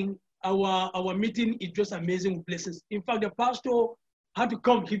thing. Our meeting is just amazing with blessings. In fact, the pastor had to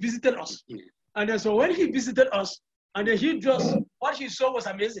come. He visited us. And then so when he visited us, and then he just, what he saw was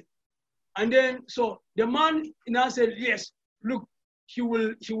amazing. And then so the man now said, yes, look, he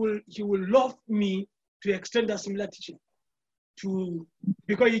will love me to extend that similar teaching.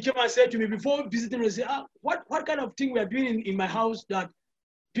 Because he came and said to me before visiting, he said, what kind of thing we are doing in my house that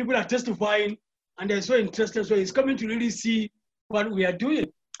people are testifying and they're so interested. So he's coming to really see what we are doing.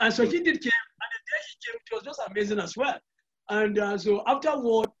 And so he did came, and the day he came, it was just amazing as well. And so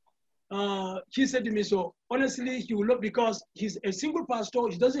afterward, he said to me, so honestly, he will not, because he's a single pastor,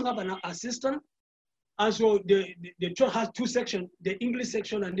 he doesn't have an assistant. And so the church has two sections, the English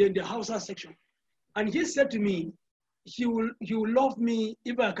section and then the Hausa section. And he said to me, he will love me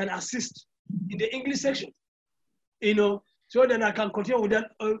if I can assist in the English section, so that I can continue with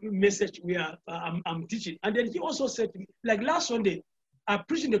that message I'm teaching. And then he also said to me, like last Sunday, I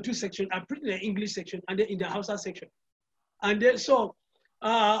preached in the two sections, I preached in the English section and then in the Hausa section. And then so,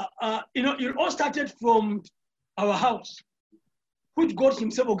 it all started from our house, which God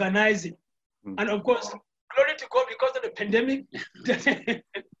himself organizing. And of course, glory to God, because of the pandemic,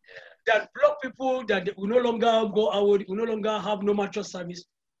 that block people, that we no longer go out, we no longer have normal church service.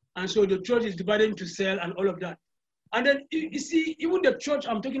 And so the church is divided into cell and all of that. And then you see, even the church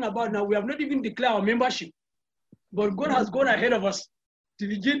I'm talking about now, we have not even declared our membership. But God has gone ahead of us to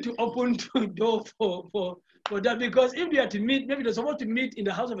begin to open the door for that. Because if they are to meet, maybe they're supposed to meet in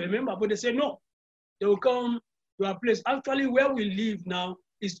the house of a member, but they say no. They will come to our place. Actually, where we live now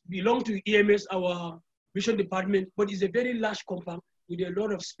belongs to EMS, our mission department, but it's a very large compound with a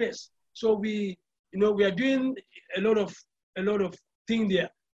lot of space. So we are doing a lot of things there.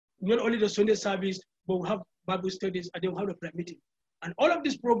 Not only the Sunday service, but we have Bible studies and then we have the prayer meeting. And all of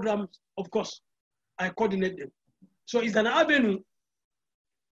these programs, of course, I coordinate them. So it's an avenue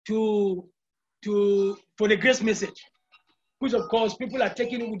for the grace message, which of course people are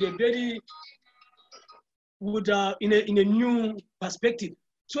taking it with in a new perspective.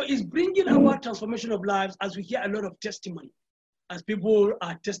 So it's bringing about transformation of lives as we hear a lot of testimony, as people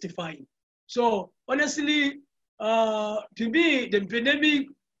are testifying. So honestly, to me, the pandemic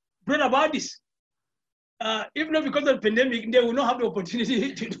brought about this. If not because of the pandemic, they will not have the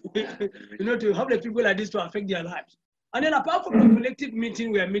opportunity to have the people like this to affect their lives. And then apart from the collective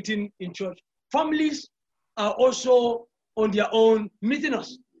meeting we are meeting in church, families are also on their own meeting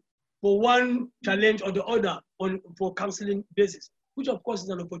us for one challenge or the other for counseling basis, which of course is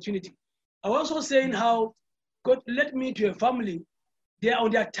an opportunity. I was also saying how God led me to a family. They are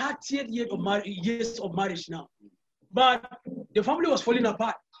on their 30th years of marriage now. But the family was falling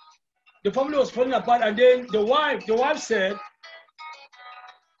apart. The family was falling apart, and then the wife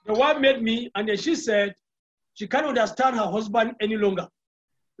met me, and then she said she can't understand her husband any longer.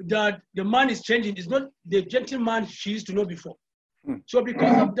 That the man is changing. It's not the gentleman she used to know before. So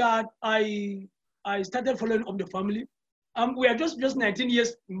because of that, I started following up the family. We are just 19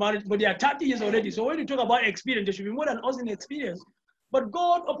 years married, but they are 30 years already. So when you talk about experience, there should be more than us in experience. But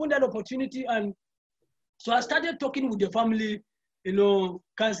God opened that opportunity, and so I started talking with the family,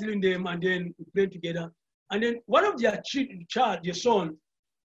 counseling them, and then praying together. And then one of their their son,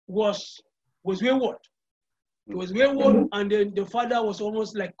 was wayward. He was wayward, and then the father was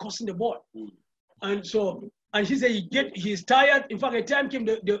almost like cursing the boy. And he said he's tired. In fact, a time came,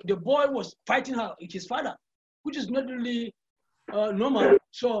 the boy was fighting his father, which is not really normal.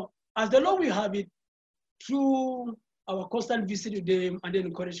 So as the Lord will have it, through our constant visit to them and then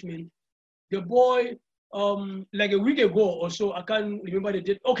encouragement, the boy, like a week ago or so, I can't remember the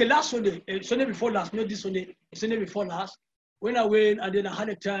date. Okay, last Sunday, Sunday before last, not this Sunday, Sunday before last, when I went and then I had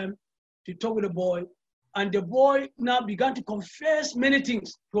a time to talk with the boy, and the boy now began to confess many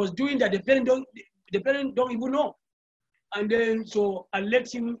things he was doing that the parent don't even know. And then so I led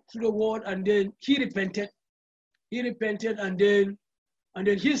him through the word, and then he repented. And then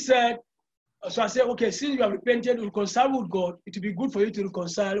he said, so I said, okay, since you have repented, reconcile with God, it will be good for you to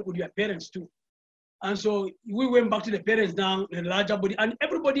reconcile with your parents too. And so we went back to the parents now, the larger body, and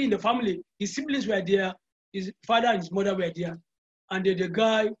everybody in the family, his siblings were there, his father and his mother were there. And the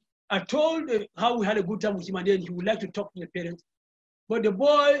guy, I told how we had a good time with him, and then he would like to talk to the parents. But the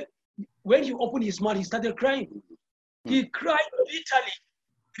boy, when he opened his mouth, he started crying. He cried bitterly,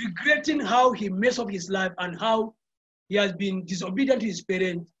 regretting how he messed up his life and how he has been disobedient to his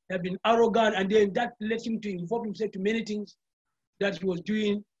parents, he has been arrogant, and then that led him to involve himself to many things that he was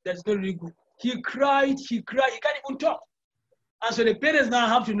doing that's not really good. He cried, he can't even talk. And so the parents now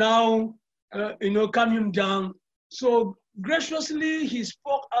have to calm him down. So graciously, he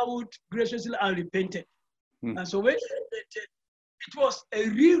spoke out graciously and repented. And so when he repented, it was a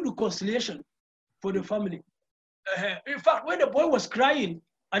real reconciliation for the family. In fact, when the boy was crying,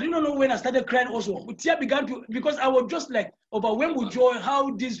 I didn't know when I started crying also. Tears began to, because I was just like overwhelmed with joy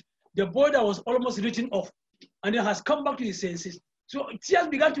how the boy that was almost written off and then has come back to his senses. So tears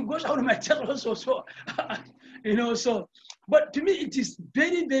began to go out of my chest also. So, so, but to me, it is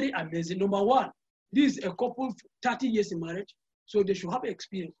very, very amazing. Number one, this is a couple 30 years in marriage, so they should have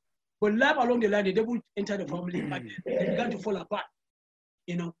experience. But life along the line, the devil entered the family and they began to fall apart.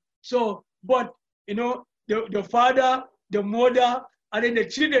 So, but, the father, the mother, and then the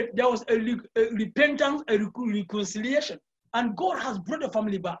children, there was a repentance, a reconciliation. And God has brought the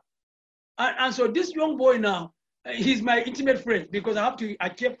family back. And so this young boy now, he's my intimate friend because I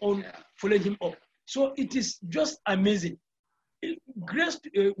kept on following him up. So it is just amazing. Grace,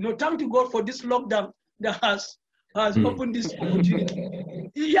 thank to God for this lockdown that has opened this opportunity.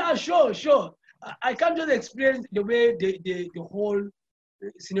 Yeah, sure. I can't just explain the way the whole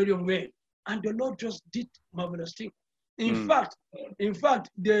scenario went. And the Lord just did marvelous things. In fact,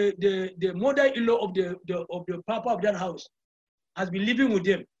 the mother-in-law of the papa of that house has been living with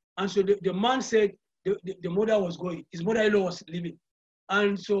them. And so the man said the mother was going, his mother-in-law was leaving.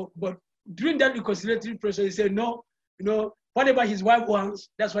 And so, but during that reconciliatory process, he said, no, whatever his wife wants,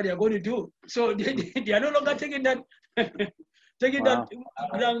 that's what they are going to do. So they are no longer taking that that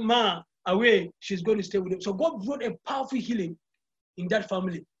grandma away. She's going to stay with them. So God brought a powerful healing in that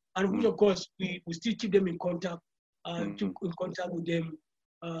family. And which, of course, we still keep them in contact, in contact with them,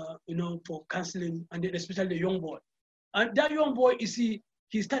 for counseling, and then especially the young boy. And that young boy, you see,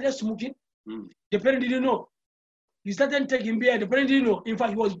 he started smoking. The parent didn't know. He started taking beer. The parent didn't know. In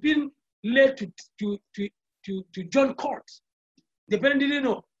fact, he was being led to join courts. The parent didn't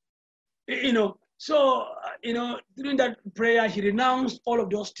know. So, during that prayer, he renounced all of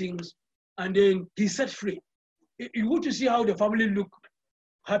those things, and then he set free. You want to see how the family look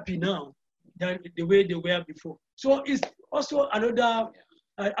happy now than the way they were before. So it's also another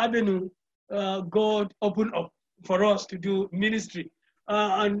avenue God opened up for us to do ministry.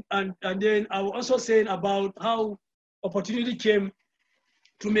 And then I was also saying about how opportunity came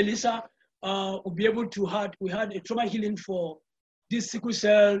to Melissa. We'll be able to we had a trauma healing for these sickle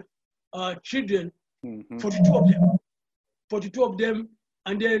cell children, 42 of them,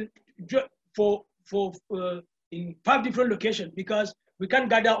 and then for in 5 different locations, because we can't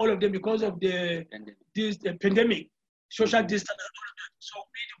gather all of them because of the pandemic, social distance, and all of that. So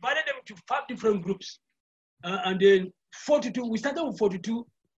we divided them into 5 different groups. And then 42, we started with 42,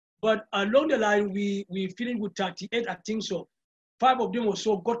 but along the line, we finished with 38, I think so. 5 of them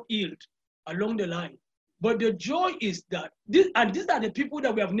also got healed along the line. But the joy is that, these are the people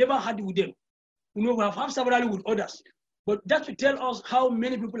that we have never had with them. We have had several with others. But that's to tell us how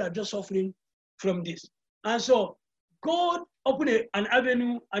many people are just suffering from this. And so God opened an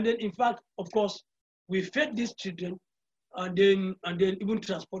avenue, and then in fact, of course, we fed these children and then even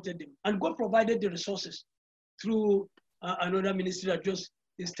transported them. And God provided the resources through another ministry that just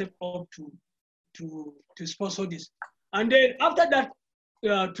stepped up to sponsor this. And then after that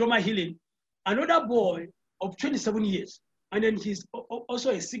trauma healing, another boy of 27 years, and then he's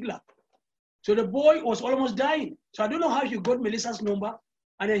also a sigler. So the boy was almost dying. So I don't know how he got Melissa's number,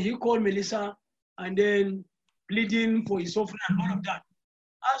 and then he called Melissa, and then pleading for his suffering and all of that.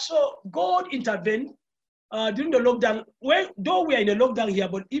 And so God intervened during the lockdown. Well, though we are in a lockdown here,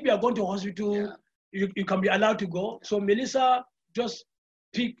 but if you are going to hospital, you can be allowed to go. So Melissa just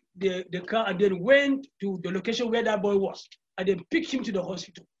picked the car and then went to the location where that boy was, and then picked him to the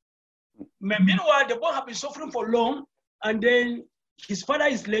hospital. Meanwhile, the boy had been suffering for long, and then his father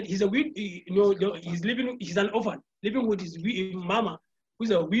is late. He's he's an orphan, living with his mama,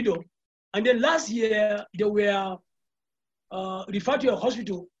 who's a widow. And then last year, they were referred to a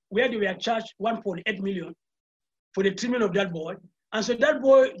hospital where they were charged 1.8 million for the treatment of that boy. And so that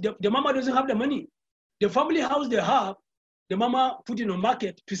boy, the mama doesn't have the money. The family house they have, the mama put in a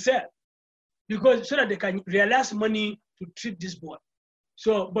market to sell, so that they can realize money to treat this boy.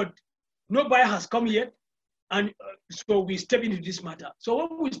 So, but no buyer has come yet. And so we step into this matter. So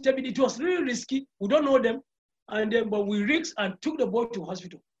when we step in, it was really risky. We don't know them. And then, but we risked and took the boy to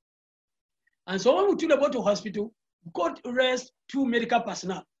hospital. And so when we took the boy to hospital, God raised 2 medical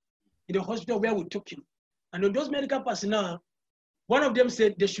personnel in the hospital where we took him. And on those medical personnel, one of them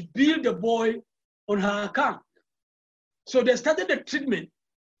said they should bill the boy on her account. So they started the treatment.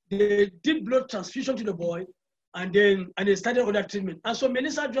 They did blood transfusion to the boy, and they started other treatment. And so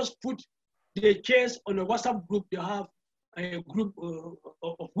Melissa just put the case on a WhatsApp group. They have a group of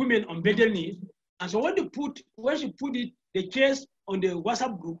women on better need, And so when she put the case on the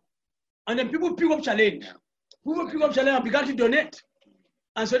WhatsApp group, and then people pick up challenge. People pick up challenge and began to donate.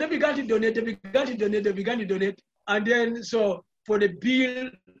 And so they began to donate, And then so for the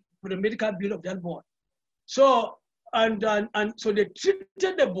medical bill of that boy. So and so they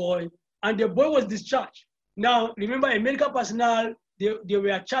treated the boy, and the boy was discharged. Now remember, a medical personnel, they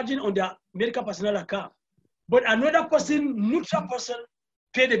were charging on their medical personnel account. But another person, neutral person,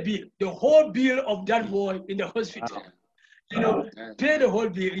 paid the bill, the whole bill of that boy in the hospital. Pay the whole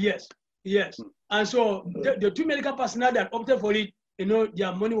bill, yes. And so the two medical personnel that opted for it,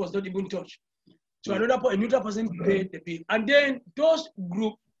 their money was not even touched. So a neutral person paid the bill. And then those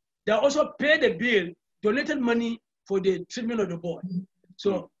groups that also paid the bill donated money for the treatment of the boy.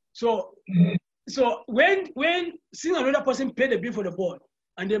 So when seeing another person paid the bill for the boy,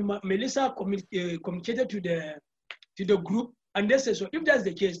 and then Melissa communicated to the group, and they said, so if that's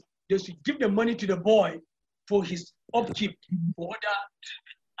the case, they should give the money to the boy for his upkeep, for other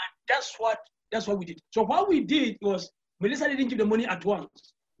treatment. And that's what we did. So what we did was, Melissa didn't give the money at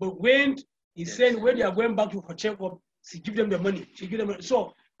once, but when he said when they are going back for checkup, she give them the money. She give them money.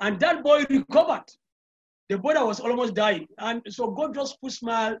 So, and that boy recovered. The boy that was almost dying, and so God just put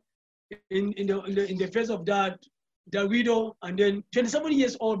smile in the face of the widow, and then 27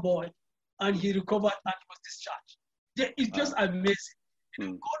 years old boy, and he recovered and was discharged. It's just amazing. God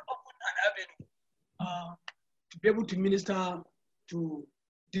opened an avenue to be able to minister to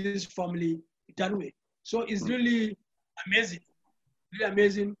this family that way. So it's really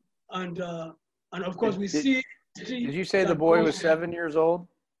amazing, and of course we see. Did you say the boy was 7 years old?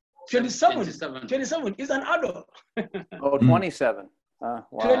 27 is an adult. Oh, 27. Wow.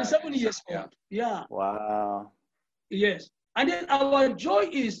 27 years old. Yeah. Wow. Yes. And then our joy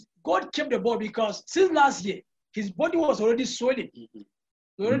is God kept the boy, because since last year, his body was already swelling.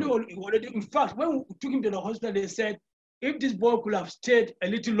 Already, in fact, when we took him to the hospital, they said, if this boy could have stayed a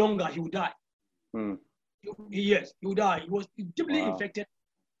little longer, he would die. Yes, he would die. He was deeply infected,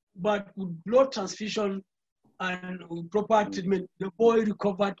 but with blood transfusion and with proper treatment, the boy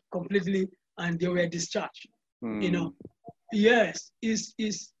recovered completely, and they were discharged. Yes, it's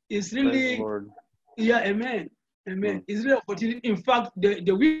really, amen. It's really opportunity. In fact,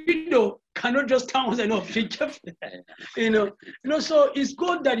 the widow cannot just count enough. She kept, so it's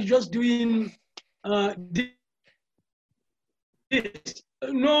good that you're just doing this.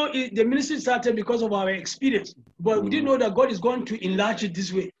 The ministry started because of our experience, but we didn't know that God is going to enlarge it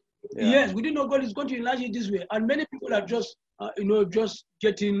this way. Yes, we didn't know God is going to enlarge it this way, and many people are just, just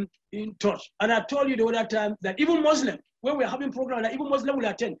getting in touch. And I told you the other time that even Muslim, when we're having programs, like even Muslim will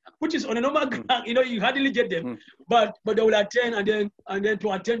attend, which is on a normal ground, you hardly get them, but they will attend, and then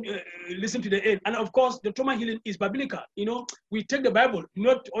to attend, listen to the end. And of course, the trauma healing is biblical. We take the Bible,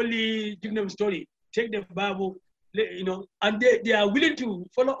 not only give them story. Take the Bible, and they are willing to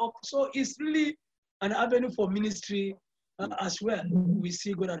follow up. So it's really an avenue for ministry as well. We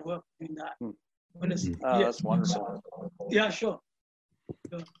see God at work in that. Honestly, yes. That's wonderful. Yeah, sure.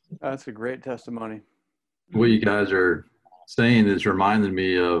 That's a great testimony. What you guys are saying is reminding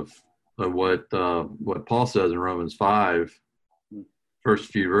me of what Paul says in Romans 5,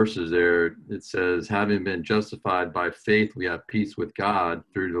 first few verses there. It says, having been justified by faith, we have peace with God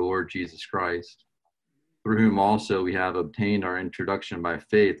through the Lord Jesus Christ, through whom also we have obtained our introduction by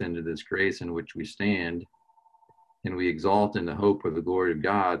faith into this grace in which we stand, and we exalt in the hope of the glory of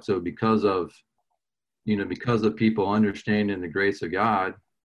God. So because of people understanding the grace of God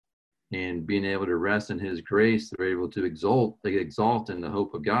and being able to rest in his grace, they're able to exalt in the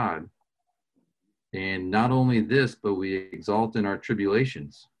hope of God. And not only this, but we exalt in our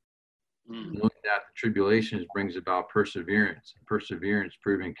tribulations, knowing that the tribulations brings about perseverance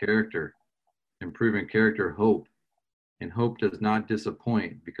proving character, and proving character hope. And hope does not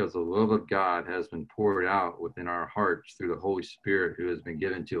disappoint, because the love of God has been poured out within our hearts through the Holy Spirit who has been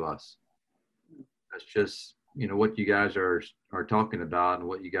given to us. That's just, what you guys are talking about, and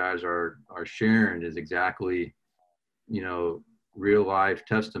what you guys are sharing is exactly, real life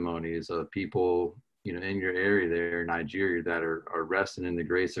testimonies of people, in your area there in Nigeria that are resting in the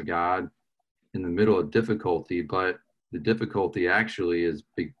grace of God in the middle of difficulty. But the difficulty actually is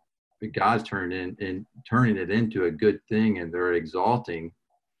God's turning it into a good thing, and they're exalting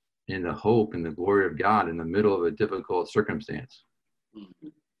in the hope and the glory of God in the middle of a difficult circumstance.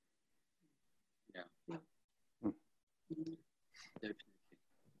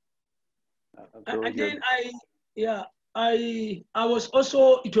 And then I was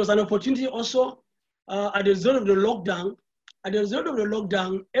also, it was an opportunity also at the result of the lockdown. At the result of the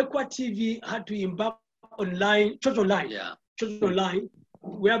lockdown, Equa TV had to embark online, church online,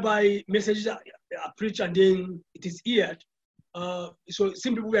 whereby messages preach and then it is heard. So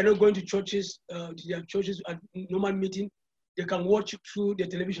some people who are not going to churches, to their churches at normal meeting, they can watch through the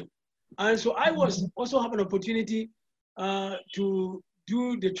television. And so I was also have an opportunity to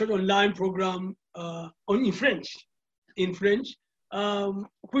do the church online program in French,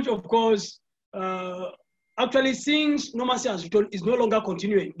 which of course, actually since Normancy has returned, is no longer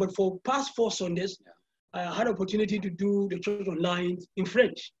continuing. But for past 4 Sundays, I had opportunity to do the church online in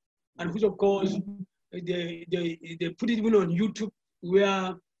French, and which of course they put it even on YouTube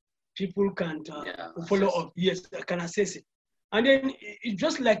where people can follow up. Yes, can access it. And then it's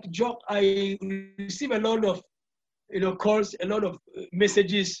just like job. I receive a lot of calls, a lot of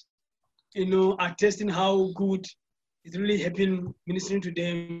messages, attesting how good it's really helping ministering to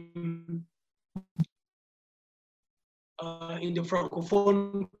them in the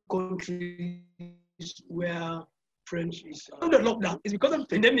Francophone countries where French is under lockdown. It's because of the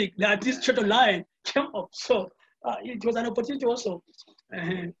pandemic that this church online came up. So it was an opportunity also.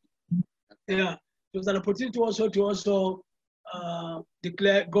 It was an opportunity also to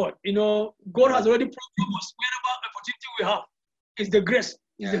declare God. God has already promised us wherever opportunity we have. It's the grace.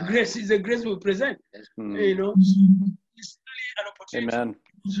 It's the grace we present. It's really an opportunity. Amen.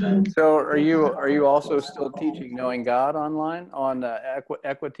 So are you also still teaching Knowing God online on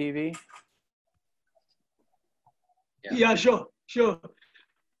Equa TV? Yeah, sure.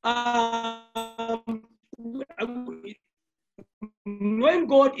 Knowing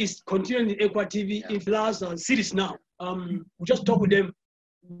God is continuing in Equa TV in the last series now. We just talk with them.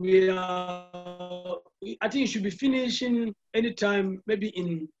 I think it should be finishing anytime, maybe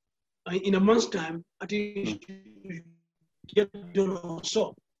in a month's time. I think it should get done or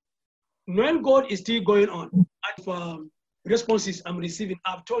so. Knowing God is still going on. And responses I'm receiving,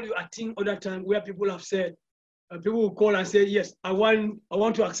 I've told you, I think other time where people have said, people will call and say, yes, I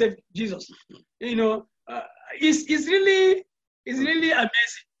want to accept Jesus. It's really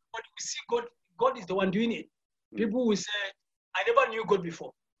amazing. But we see God is the one doing it. People will say, I never knew God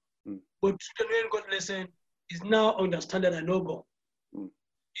before. But through the knowing God lesson is now understand that I know God.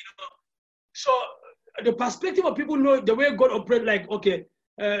 So the perspective of people know the way God operates, like, okay,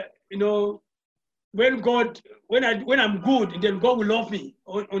 when I'm good, then God will love me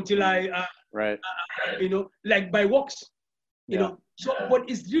until I right. Like by works, So, but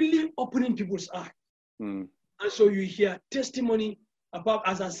it's really opening people's eyes. And so you hear testimony about,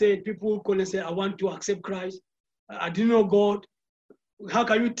 as I said, people call and say, I want to accept Christ. I didn't know God. How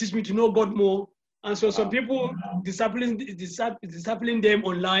can you teach me to know God more? And so some people discipling them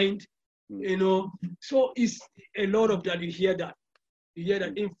online, So it's a lot of that. You hear that.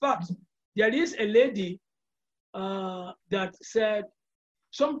 In fact, there is a lady that said,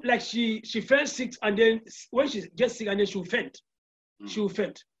 she fell sick, and then when she gets sick, and then she'll faint. She'll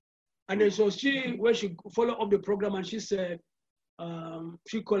faint. And then so when she followed up the program, and she said,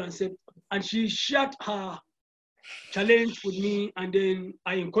 she called and said, and she shared her challenge with me, and then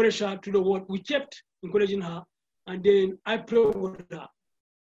I encouraged her to the word. We kept encouraging her, and then I prayed with her.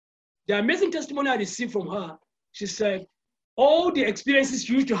 The amazing testimony I received from her, she said, all the experiences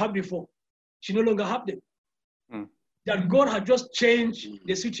she used to have before, she no longer have them. That God had just changed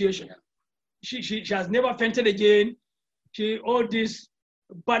the situation. She has never fainted again. All these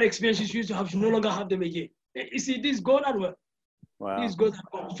bad experiences she used to have, she no longer have them again. You see, this God at work. Wow. This God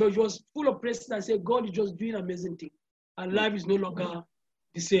at work. So she was full of praise and said, God is just doing amazing things. And life is no longer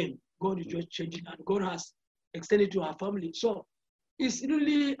the same. God is just changing, and God has extended to her family. So it's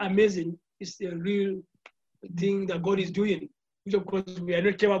really amazing. It's a real thing that God is doing, which of course we are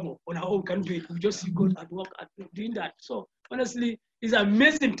not capable on our own, can't do it. We just see God at work at doing that. So honestly, it's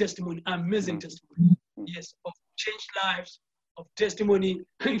amazing testimony, yes, of changed lives, of testimony.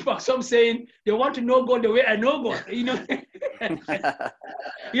 In fact, some saying they want to know God the way I know God,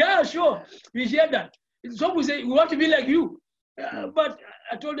 Yeah, sure, we hear that. Some will say, we want to be like you. But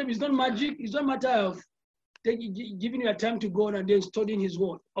I told them it's not magic, it's not a matter of giving your time to God and then studying his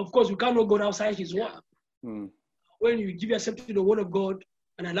word. Of course, we can't know God outside his word. When you give yourself to the word of God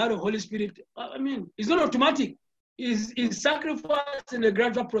and allow the Holy Spirit, it's not automatic. It's sacrifice in a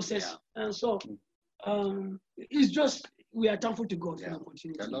gradual process. And so it's just, we are thankful to God for the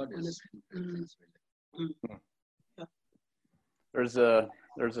opportunity. The Lord is There's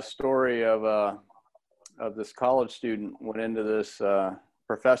a story of this college student went into this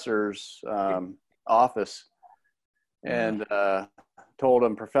professor's office and told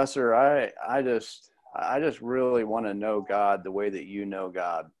him, Professor, I just really want to know God the way that you know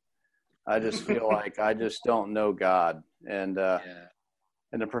God. I just feel like I just don't know God. And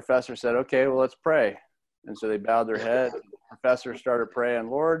the professor said, okay, well, let's pray. And so they bowed their head. The professor started praying,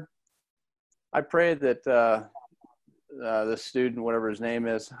 Lord, I pray that this student, whatever his name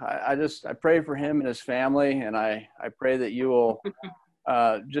is, I pray for him and his family, and I pray that you will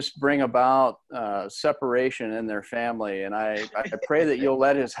just bring about separation in their family. And I pray that you'll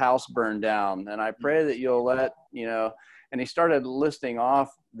let his house burn down. And I pray that you'll let, and he started listing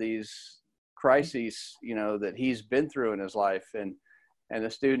off these crises, that he's been through in his life. And the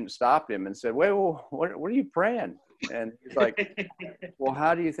student stopped him and said, wait, well, what are you praying? And he's like, well,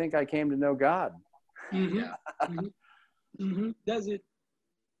 how do you think I came to know God? Mm-hmm. Mm-hmm. Mm-hmm. That's it.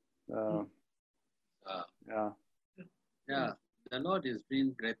 Yeah, the Lord is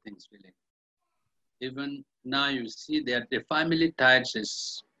doing great things, really. Even now you see that the family ties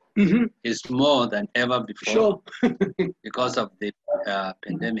is more than ever before. Sure. Because of the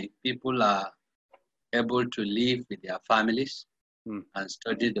pandemic. People are able to live with their families and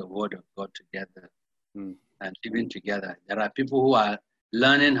study the Word of God together and living together. There are people who are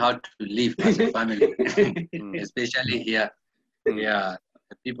learning how to live as a family, especially here. Yeah,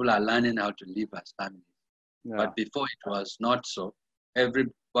 people are learning how to live as families. Yeah. But before it was not so.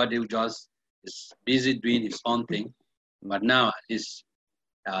 Everybody just is busy doing his own thing. But now at least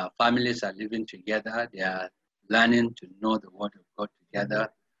families are living together. They are learning to know the Word of God together.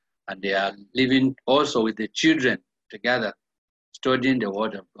 And they are living also with the children together, studying the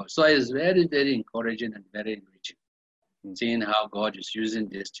Word of God. So it's very, very encouraging and very enriching, seeing how God is using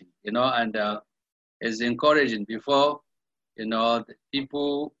this thing, and it's encouraging. Before, the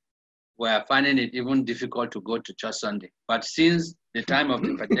people were finding it even difficult to go to church Sunday. But since the time of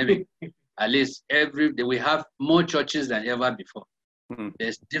the pandemic, at least we have more churches than ever before.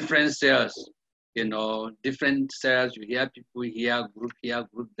 There's different cells, different cells. You hear people here,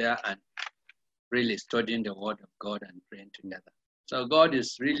 group there, and really studying the Word of God and praying together. So God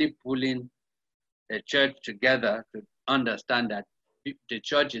is really pulling the church together to understand that the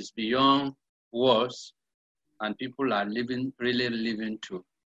church is beyond walls, and people are really living to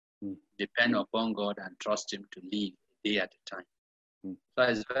depend upon God and trust Him to live a day at a time. So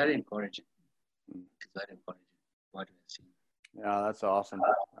it's very encouraging. It's very encouraging what we're seeing. Yeah, that's awesome.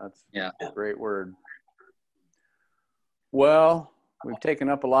 That's a great word. Well, we've taken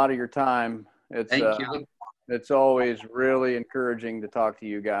up a lot of your time. Thank you. It's always really encouraging to talk to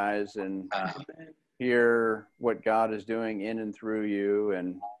you guys and hear what God is doing in and through you.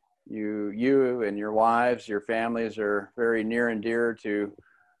 And you and your wives, your families are very near and dear to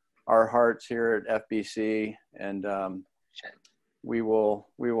our hearts here at FBC. And we will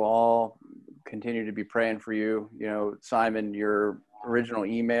all continue to be praying for you. Simon, your original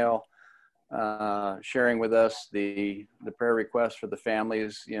email, sharing with us the prayer requests for the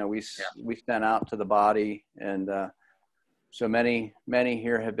families, we sent out to the body, and so many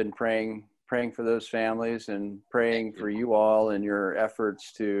here have been praying for those families and praying for you all in your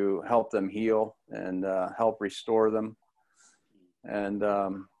efforts to help them heal and help restore them. And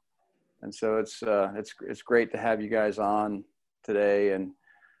so it's great to have you guys on today and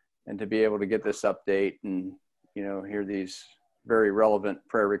to be able to get this update and hear these very relevant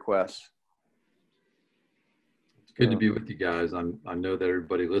prayer requests. It's good to be with you guys. I know that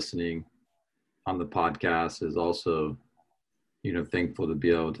everybody listening on the podcast is also thankful to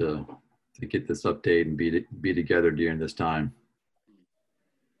be able to get this update and be together during this time.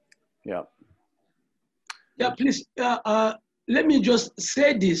 Yeah, please let me just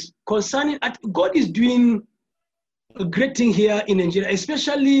say this concerning God is doing a great thing here in Nigeria,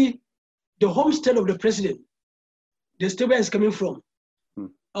 especially the homestead of the president, the state where it's coming from.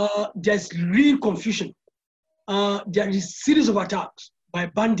 There's real confusion. There is series of attacks by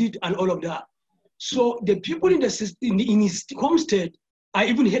bandits and all of that. So the people in his homestead are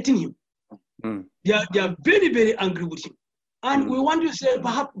even hating him. They are very, very angry with him. And we want to say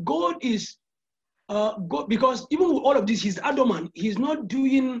perhaps God is God, because even with all of this, he's adamant. He's not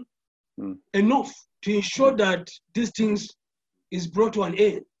doing enough to ensure that these things is brought to an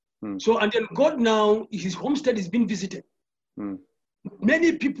end. So, and then God now, his homestead is being visited.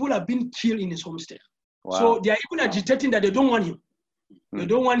 Many people have been killed in his homestead. Wow. So they are even agitating that they don't want him. They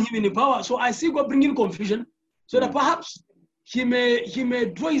don't want him in the power. So I see God bringing confusion so that perhaps he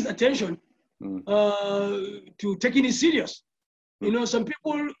may draw his attention to taking it serious. Some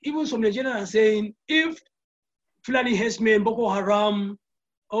people, even some Nigerians, are saying if Fulani herdsmen, Boko Haram,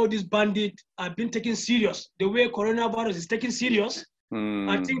 all these bandits have been taken serious, the way coronavirus is taken serious,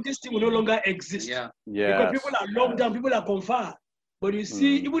 I think this thing will no longer exist. Because people are locked down, people are confined. But you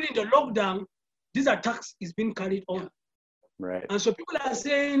see, even in the lockdown, these attacks is being carried on. Right. And so people are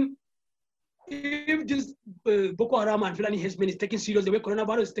saying, if this Boko Haram and Fulani herdsmen is taken serious, the way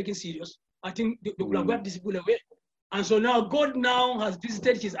coronavirus is taken serious, I think they will have got these people away. And so now God now has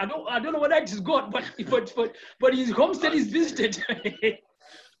visited his, I don't know whether it is God, but his homestead is visited.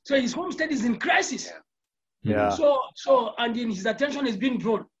 So his homestead is in crisis. Yeah. So and then his attention is being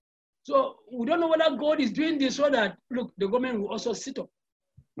drawn. So we don't know whether God is doing this so that, look, the government will also sit up.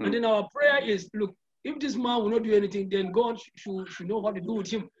 And then our prayer is, look, if this man will not do anything, then God should know what to do with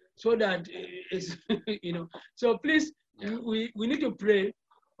him so that, So please, we need to pray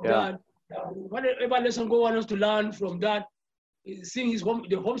that whatever lesson God wants us to learn from that, seeing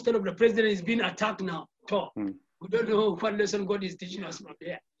the homestead of the president is being attacked now. So we don't know what lesson God is teaching us from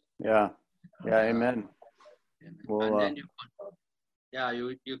there. Yeah. Amen. Well, and then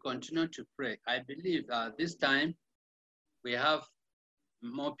you continue to pray. I believe this time we have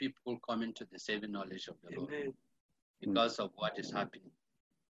more people coming to the saving knowledge of the Lord because of what is happening.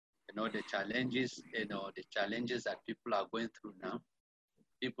 The challenges that people are going through now.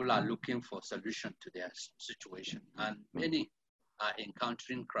 People are looking for solution to their situation, and many are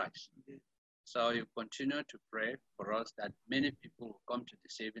encountering Christ. So you continue to pray for us that many people will come to the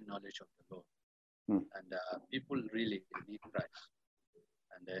saving knowledge of the Lord. And people really need Christ.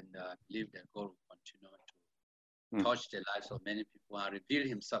 And then believe that God will continue to touch the lives of many people and reveal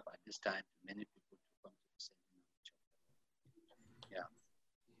himself at this time to many people to come to the saving knowledge of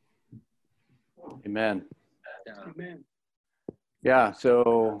the Lord. Amen. Amen. Yeah.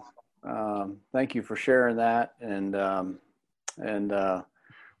 So thank you for sharing that, and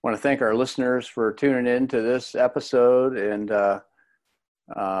want to thank our listeners for tuning in to this episode, and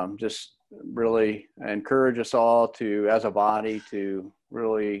just really encourage us all to, as a body, to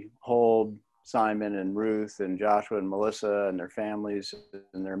really hold Simon and Ruth and Joshua and Melissa and their families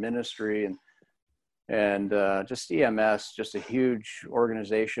and their ministry, and just EMS, just a huge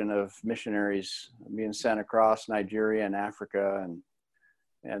organization of missionaries being sent across Nigeria and Africa,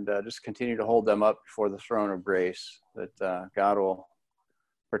 and just continue to hold them up before the throne of grace, that God will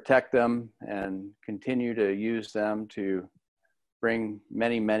protect them and continue to use them to bring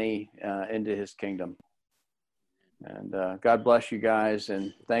many, many into his kingdom. And God bless you guys,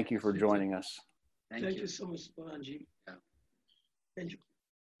 and thank you for joining us. Thank you so much, Angie. Thank you.